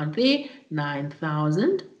that amount there,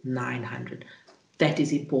 9,900. That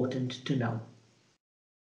is important to know.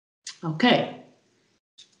 Okay.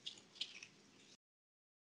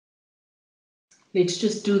 Let's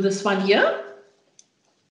just do this one here.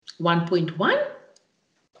 1.1.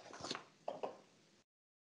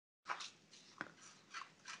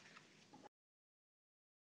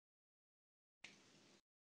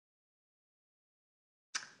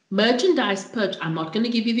 Merchandise purchase, I'm not going to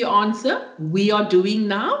give you the answer. We are doing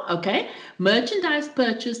now, okay? Merchandise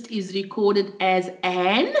purchased is recorded as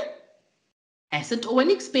an asset or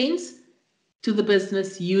an expense to the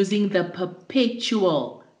business using the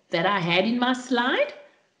perpetual that I had in my slide.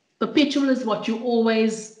 Perpetual is what you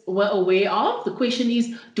always were aware of. The question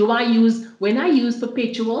is, when I use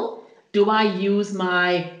perpetual, do I use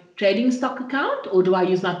my trading stock account or do I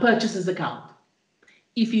use my purchases account?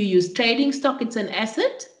 If you use trading stock, it's an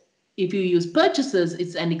asset. If you use purchases,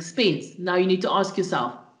 it's an expense. Now you need to ask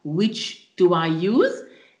yourself, which do I use?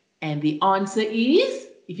 And the answer is,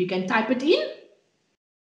 if you can type it in,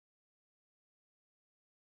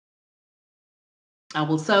 I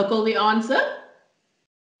will circle the answer.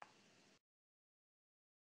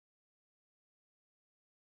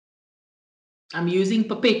 I'm using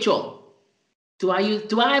perpetual. Do I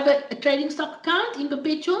have a trading stock account in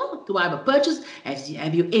perpetual? Do I have a purchase?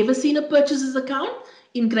 Have you ever seen a purchases account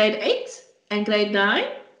in grade 8 and grade 9?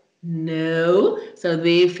 No. So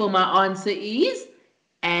therefore my answer is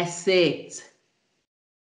asset.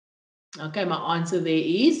 Okay, my answer there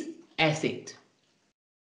is asset.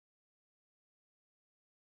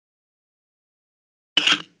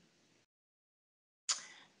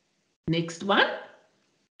 Next one.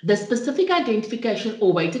 The specific identification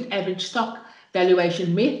or weighted average stock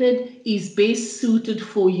valuation method is best suited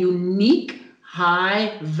for unique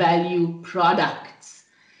high value products.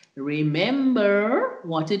 Remember,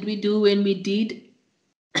 what did we do when we did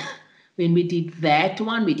that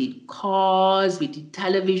one? We did cars, we did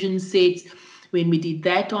television sets. When we did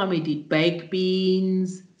that one, we did baked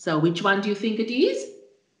beans. So which one do you think it is?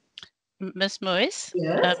 Ms. Moyes?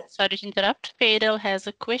 Yes. Sorry to interrupt. Fadel has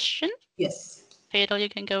a question. Yes. Fadel, you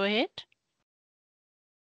can go ahead.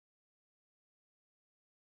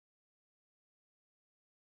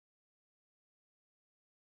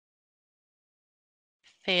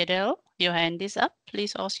 Fadel, your hand is up.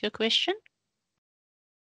 Please ask your question.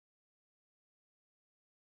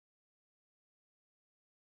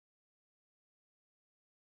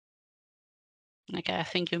 Okay, I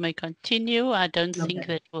think you may continue. I don't think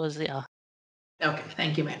that was the... Okay,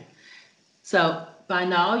 thank you, ma'am. So by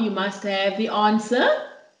now you must have the answer.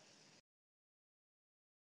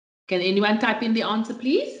 Can anyone type in the answer,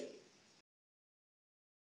 please?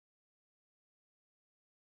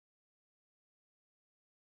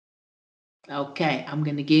 Okay, I'm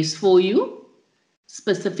going to guess for you.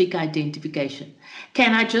 Specific identification.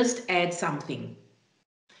 Can I just add something?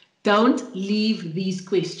 Don't leave these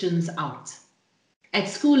questions out. At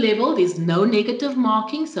school level, there's no negative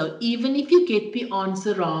marking, so even if you get the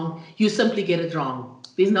answer wrong, you simply get it wrong.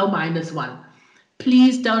 There's no -1.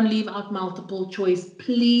 Please don't leave out multiple choice.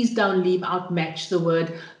 Please don't leave out match the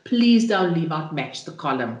word. Please don't leave out match the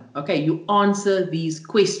column. Okay, you answer these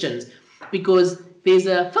questions because there's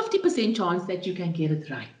a 50% chance that you can get it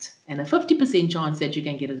right and a 50% chance that you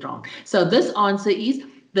can get it wrong. So this answer is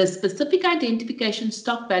the specific identification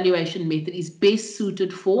stock valuation method is best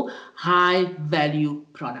suited for high value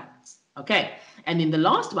products. Okay, and in the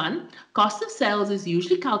last one, cost of sales is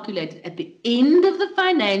usually calculated at the end of the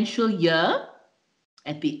financial year.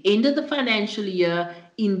 At the end of the financial year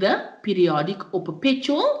in the periodic or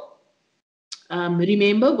perpetual.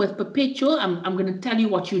 Remember, with perpetual, I'm going to tell you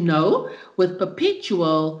what you know. With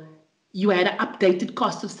perpetual, you had an updated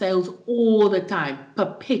cost of sales all the time.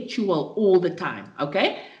 Perpetual all the time.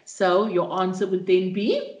 Okay, so your answer would then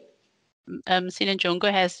be? Sinanjongo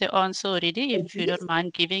has the answer already, if you don't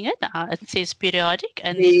mind giving it. It says periodic,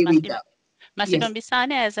 and there then we go.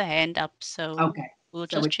 Masibambisane has a hand up, so okay. We'll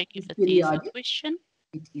so just check if it is a question.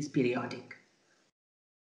 It is periodic.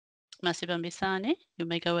 Masibambisane, you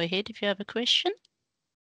may go ahead if you have a question.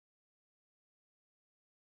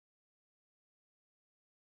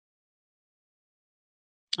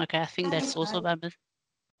 Okay, I think that's also by Ms.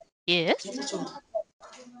 Yes.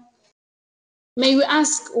 May we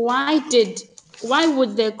ask why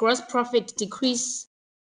would the gross profit decrease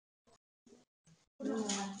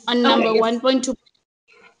on number 1.2?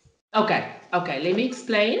 Okay, let me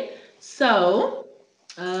explain. So,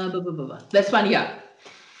 this one here.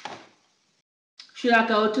 Should I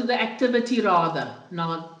go to the activity rather?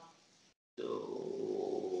 Not.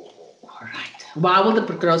 Why will the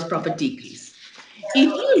gross profit decrease?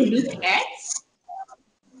 If you look at,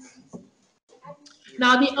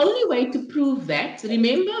 now the only way to prove that,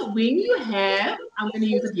 remember when you have, I'm going to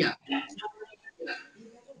use it here.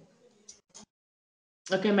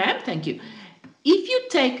 Okay, ma'am, thank you. If you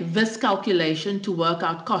take this calculation to work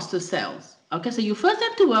out cost of sales, okay, so you first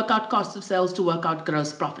have to work out cost of sales to work out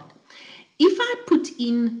gross profit. If I put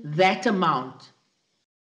in that amount,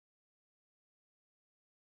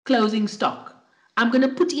 closing stock, I'm going to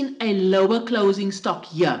put in a lower closing stock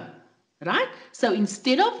here, right? So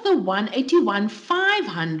instead of the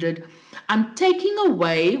 181,500, I'm taking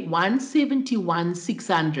away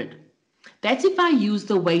 171,600. That's if I use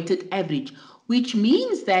the weighted average, which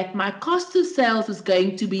means that my cost of sales is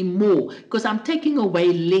going to be more because I'm taking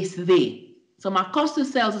away less there. So my cost of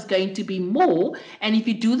sales is going to be more. And if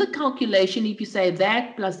you do the calculation, if you say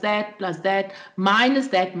that plus that plus that minus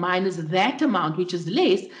that amount, which is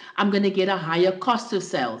less, I'm going to get a higher cost of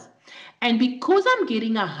sales. And because I'm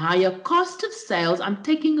getting a higher cost of sales, I'm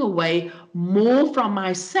taking away more from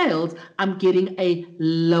my sales. I'm getting a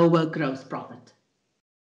lower gross profit.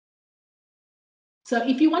 So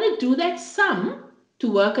if you want to do that sum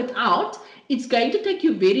to work it out, it's going to take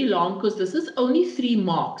you very long because this is only 3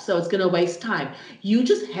 marks, so it's going to waste time. You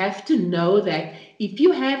just have to know that if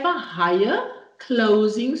you have a higher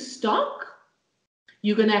closing stock,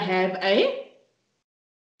 you're going to have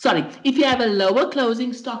if you have a lower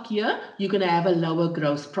closing stock here, you're going to have a lower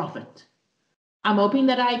gross profit. I'm hoping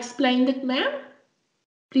that I explained it, ma'am.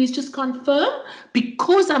 Please just confirm.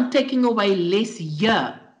 Because I'm taking away less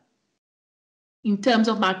here, in terms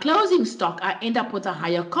of my closing stock, I end up with a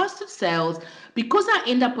higher cost of sales. Because I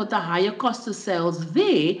end up with a higher cost of sales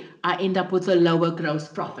there, I end up with a lower gross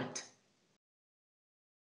profit.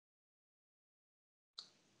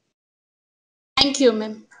 Thank you,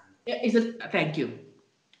 ma'am. Thank you.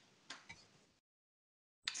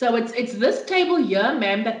 So it's this table here,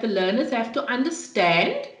 ma'am, that the learners have to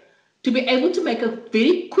understand to be able to make a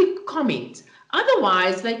very quick comment.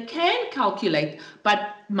 Otherwise, they can calculate,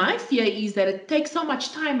 but my fear is that it takes so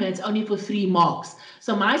much time and it's only for 3 marks.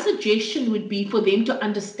 So my suggestion would be for them to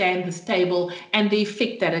understand this table and the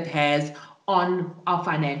effect that it has on our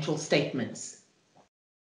financial statements.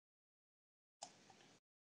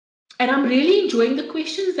 And I'm really enjoying the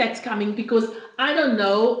questions that's coming because I don't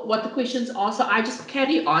know what the questions are, so I just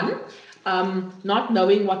carry on, not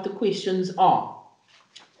knowing what the questions are.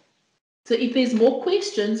 So if there's more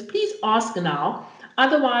questions, please ask now.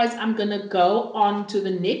 Otherwise, I'm going to go on to the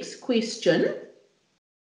next question,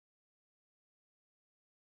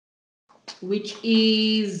 which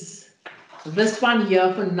is this one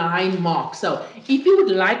here for 9 marks. So if you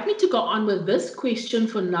would like me to go on with this question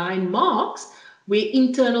for 9 marks, where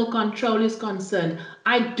internal control is concerned,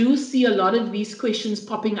 I do see a lot of these questions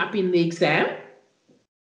popping up in the exam.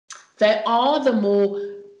 They are the more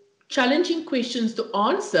challenging questions to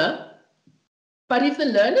answer. But if the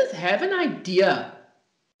learners have an idea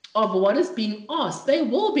of what is being asked, they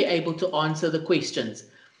will be able to answer the questions.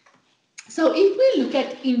 So if we look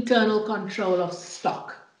at internal control of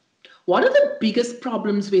stock, what are the biggest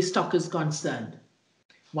problems where stock is concerned?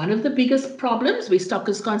 One of the biggest problems where stock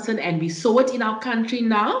is concerned, and we saw it in our country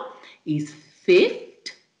now, is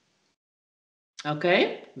theft.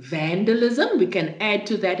 Okay, vandalism, we can add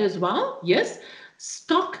to that as well. Yes,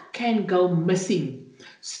 stock can go missing.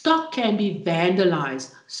 Stock can be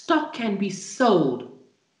vandalized. Stock can be sold.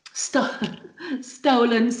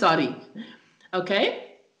 Stolen, sorry.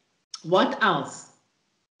 Okay, what else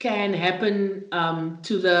can happen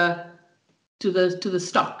to the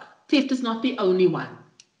stock? Theft is not the only one.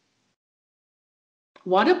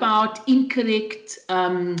 What about incorrect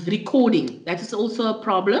recording? That is also a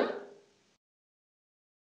problem.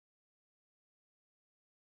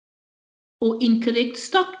 Or incorrect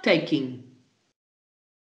stock taking.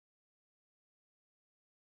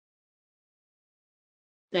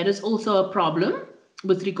 That is also a problem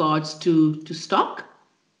with regards to stock.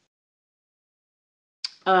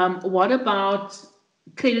 What about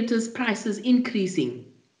creditors' prices increasing?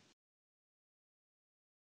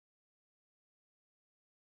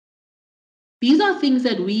 These are things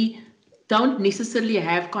that we don't necessarily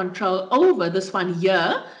have control over. This one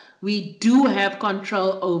here, we do have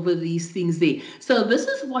control over these things there. So this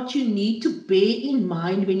is what you need to bear in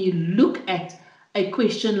mind when you look at a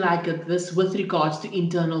question like this with regards to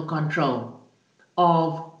internal control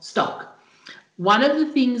of stock. One of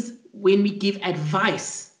the things when we give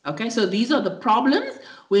advice, okay, so these are the problems.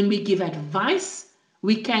 When we give advice,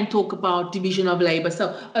 we can talk about division of labor.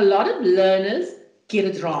 So a lot of learners get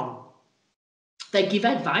it wrong. They give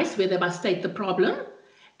advice where they must state the problem,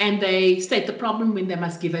 and they state the problem when they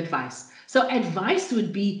must give advice. So advice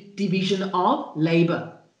would be division of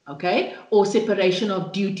labor, okay, or separation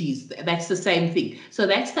of duties. That's the same thing. So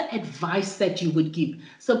that's the advice that you would give.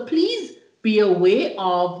 So please be aware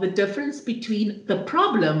of the difference between the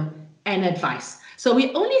problem and advice. So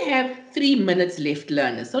we only have 3 minutes left,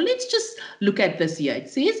 learners. So let's just look at this here. It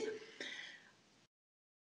says,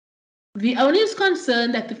 the owner is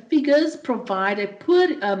concerned that the figures provide a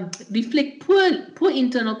reflect poor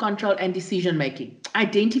internal control and decision making.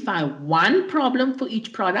 Identify one problem for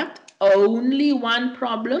each product, only one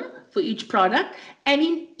problem for each product, and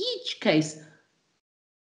in each case,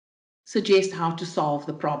 suggest how to solve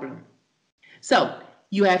the problem. So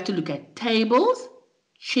you have to look at tables,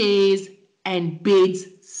 chairs, and beds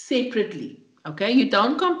separately. Okay, you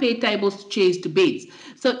don't compare tables, chairs to beds.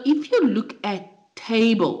 So if you look at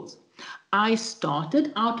tables, I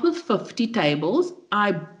started out with 50 tables.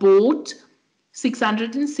 I bought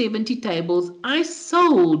 670 tables. I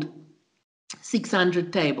sold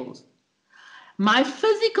 600 tables. My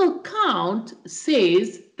physical count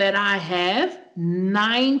says that I have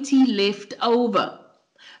 90 left over.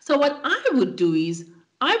 So what I would do is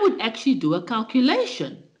I would actually do a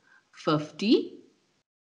calculation. 50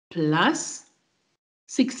 plus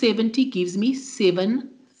 670 gives me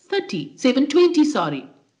 720, sorry.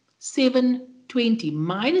 720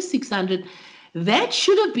 minus 600, that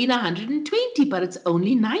should have been 120, but it's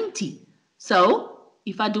only 90. So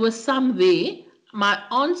if I do a sum there, my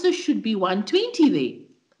answer should be 120 there.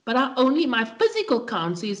 But my physical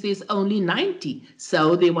count says there's only 90.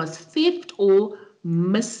 So there was theft or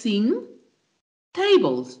missing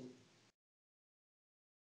tables.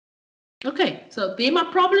 Okay, so there my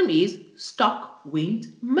problem is stock went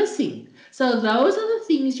missing. So those are the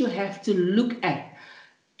things you have to look at.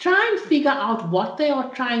 Try and figure out what they are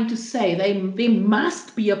trying to say. There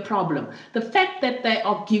must be a problem. The fact that they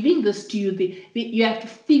are giving this to you, you have to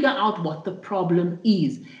figure out what the problem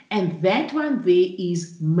is. And that one there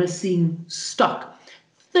is missing stock.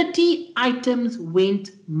 30 items went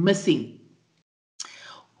missing.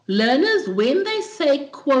 Learners, when they say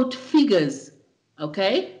quote figures,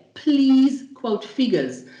 okay, please quote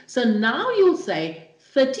figures. So now you'll say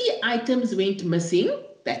 30 items went missing.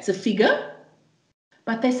 That's a figure.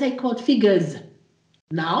 But they say quote figures.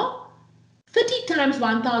 Now, 30 times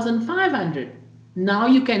 1,500. Now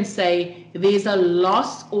you can say there's a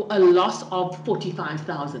loss or a loss of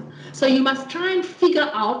 45,000. So you must try and figure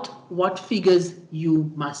out what figures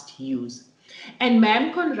you must use. And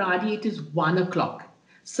Ma'am Conradi, it is 1 o'clock.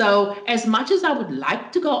 So as much as I would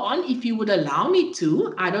like to go on, if you would allow me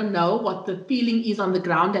to, I don't know what the feeling is on the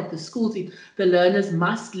ground at the schools. If the learners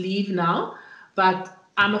must leave now, but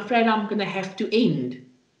I'm afraid I'm going to have to end.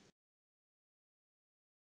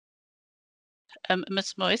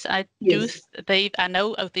 Ms. Moyes, I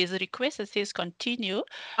know there's a request that says continue,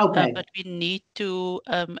 Okay. but we need to,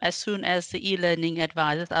 as soon as the e-learning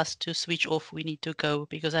advises us to switch off, we need to go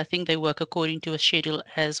because I think they work according to a schedule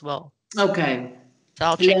as well. Okay. So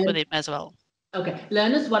I'll check with them as well. Okay,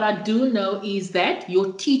 learners, what I do know is that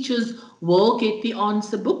your teachers will get the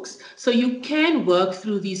answer books, so you can work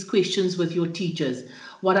through these questions with your teachers.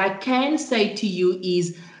 What I can say to you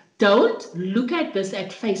is don't look at this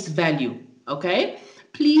at face value, okay?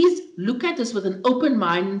 Please look at this with an open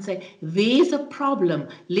mind and say, there's a problem.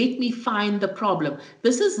 Let me find the problem.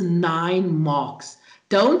 This is 9 marks.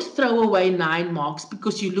 Don't throw away 9 marks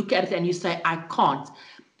because you look at it and you say, I can't.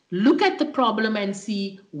 Look at the problem and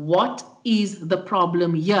see what is the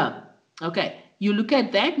problem here. Okay, you look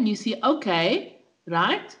at that and you see, okay,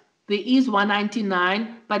 right, there is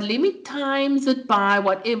 199, but let me times it by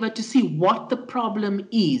whatever to see what the problem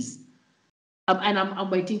is. And I'm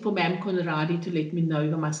waiting for Ma'am Conradi to let me know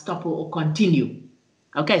if I must stop or continue.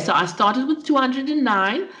 Okay, so I started with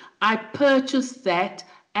 209. I purchased that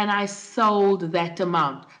and I sold that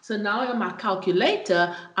amount. So now on my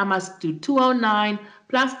calculator, I must do 209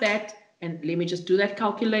 plus that. And let me just do that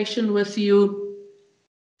calculation with you.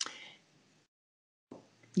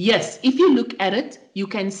 Yes, if you look at it, you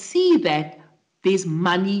can see that there's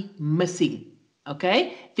money missing.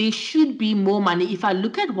 Okay, there should be more money. If I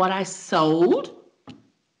look at what I sold,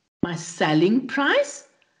 my selling price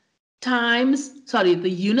times, the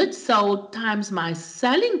unit sold times my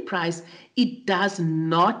selling price, it does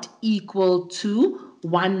not equal to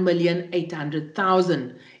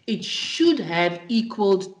 1,800,000. It should have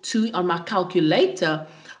equaled to, on my calculator,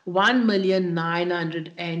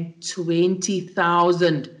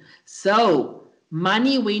 1,920,000. So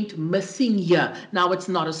money went missing here. Now it's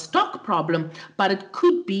not a stock problem, but it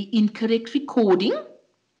could be incorrect recording.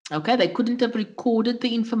 Okay, they couldn't have recorded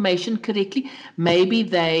the information correctly. Maybe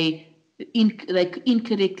they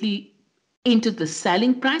incorrectly entered the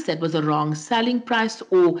selling price, that was a wrong selling price,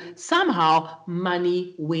 or somehow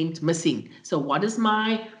money went missing. So what is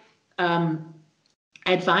my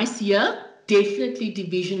advice here? Definitely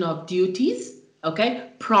division of duties,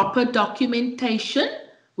 okay? Proper documentation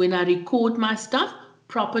when I record my stuff,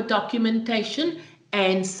 proper documentation,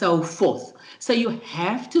 and so forth. So you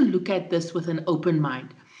have to look at this with an open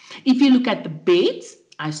mind. If you look at the beds,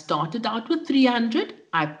 I started out with 300,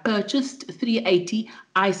 I purchased 380,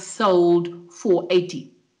 I sold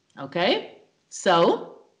 480. Okay,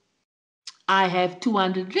 so I have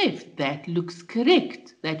 200 left. That looks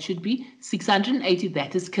correct. That should be 680.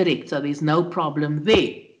 That is correct. So there's no problem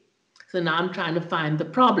there. So now I'm trying to find the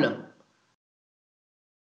problem.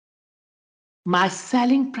 My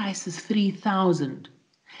selling price is 3,000.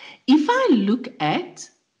 If I look at,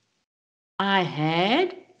 I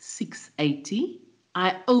had 680.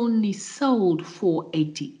 I only sold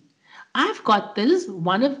 480. I've got this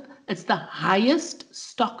it's the highest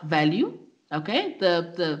stock value. Okay,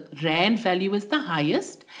 the rand value is the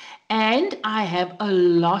highest, and I have a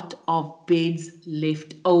lot of beds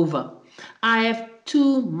left over. I have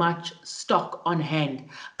too much stock on hand.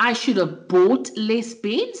 I should have bought less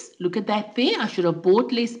beds. Look at that there. I should have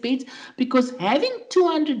bought less beds, because having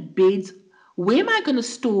 200 beds, where am I going to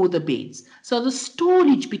store the beds? So the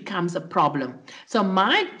storage becomes a problem. So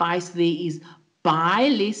my advice there is buy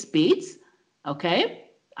less beds. Okay.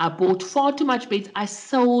 I bought far too much beds. I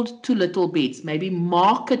sold too little beds. Maybe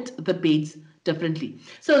market the beds differently.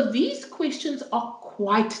 So these questions are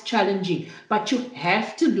quite challenging, but you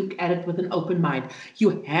have to look at it with an open mind.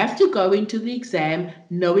 You have to go into the exam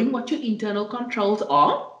knowing what your internal controls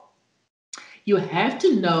are. You have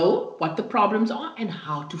to know what the problems are and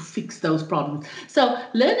how to fix those problems. So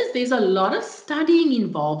learners, there's a lot of studying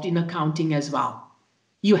involved in accounting as well.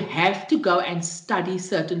 You have to go and study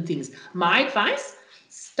certain things. My advice,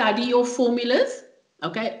 study your formulas.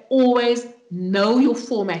 Okay, always know your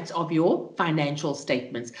formats of your financial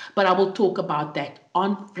statements. But I will talk about that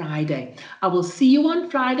on Friday. I will see you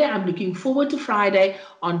on Friday. I'm looking forward to Friday.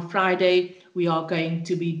 On Friday, we are going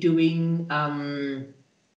to be doing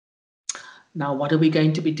now, what are we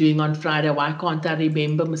going to be doing on Friday? Why can't I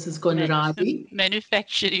remember, Mrs. Conradi?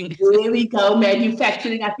 Manufacturing. There we go,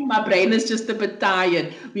 manufacturing. I think my brain is just a bit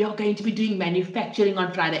tired. We are going to be doing manufacturing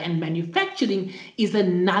on Friday, and manufacturing is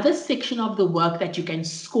another section of the work that you can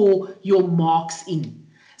score your marks in.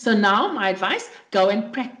 So now my advice, go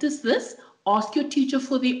and practice this, ask your teacher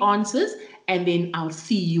for the answers, and then I'll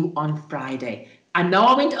see you on Friday. I know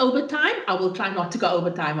I went overtime. I will try not to go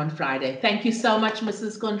overtime on Friday. Thank you so much,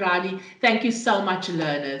 Mrs. Conradi. Thank you so much,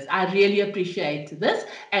 learners. I really appreciate this,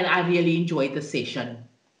 and I really enjoyed the session.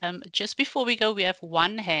 Just before we go, we have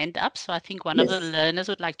one hand up. So I think one of the learners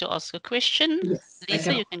would like to ask a question. Yes.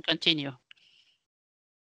 Lisa, you can continue.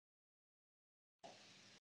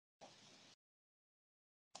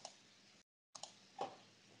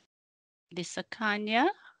 Lisa Kanya,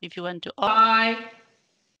 if you want to ask. Bye.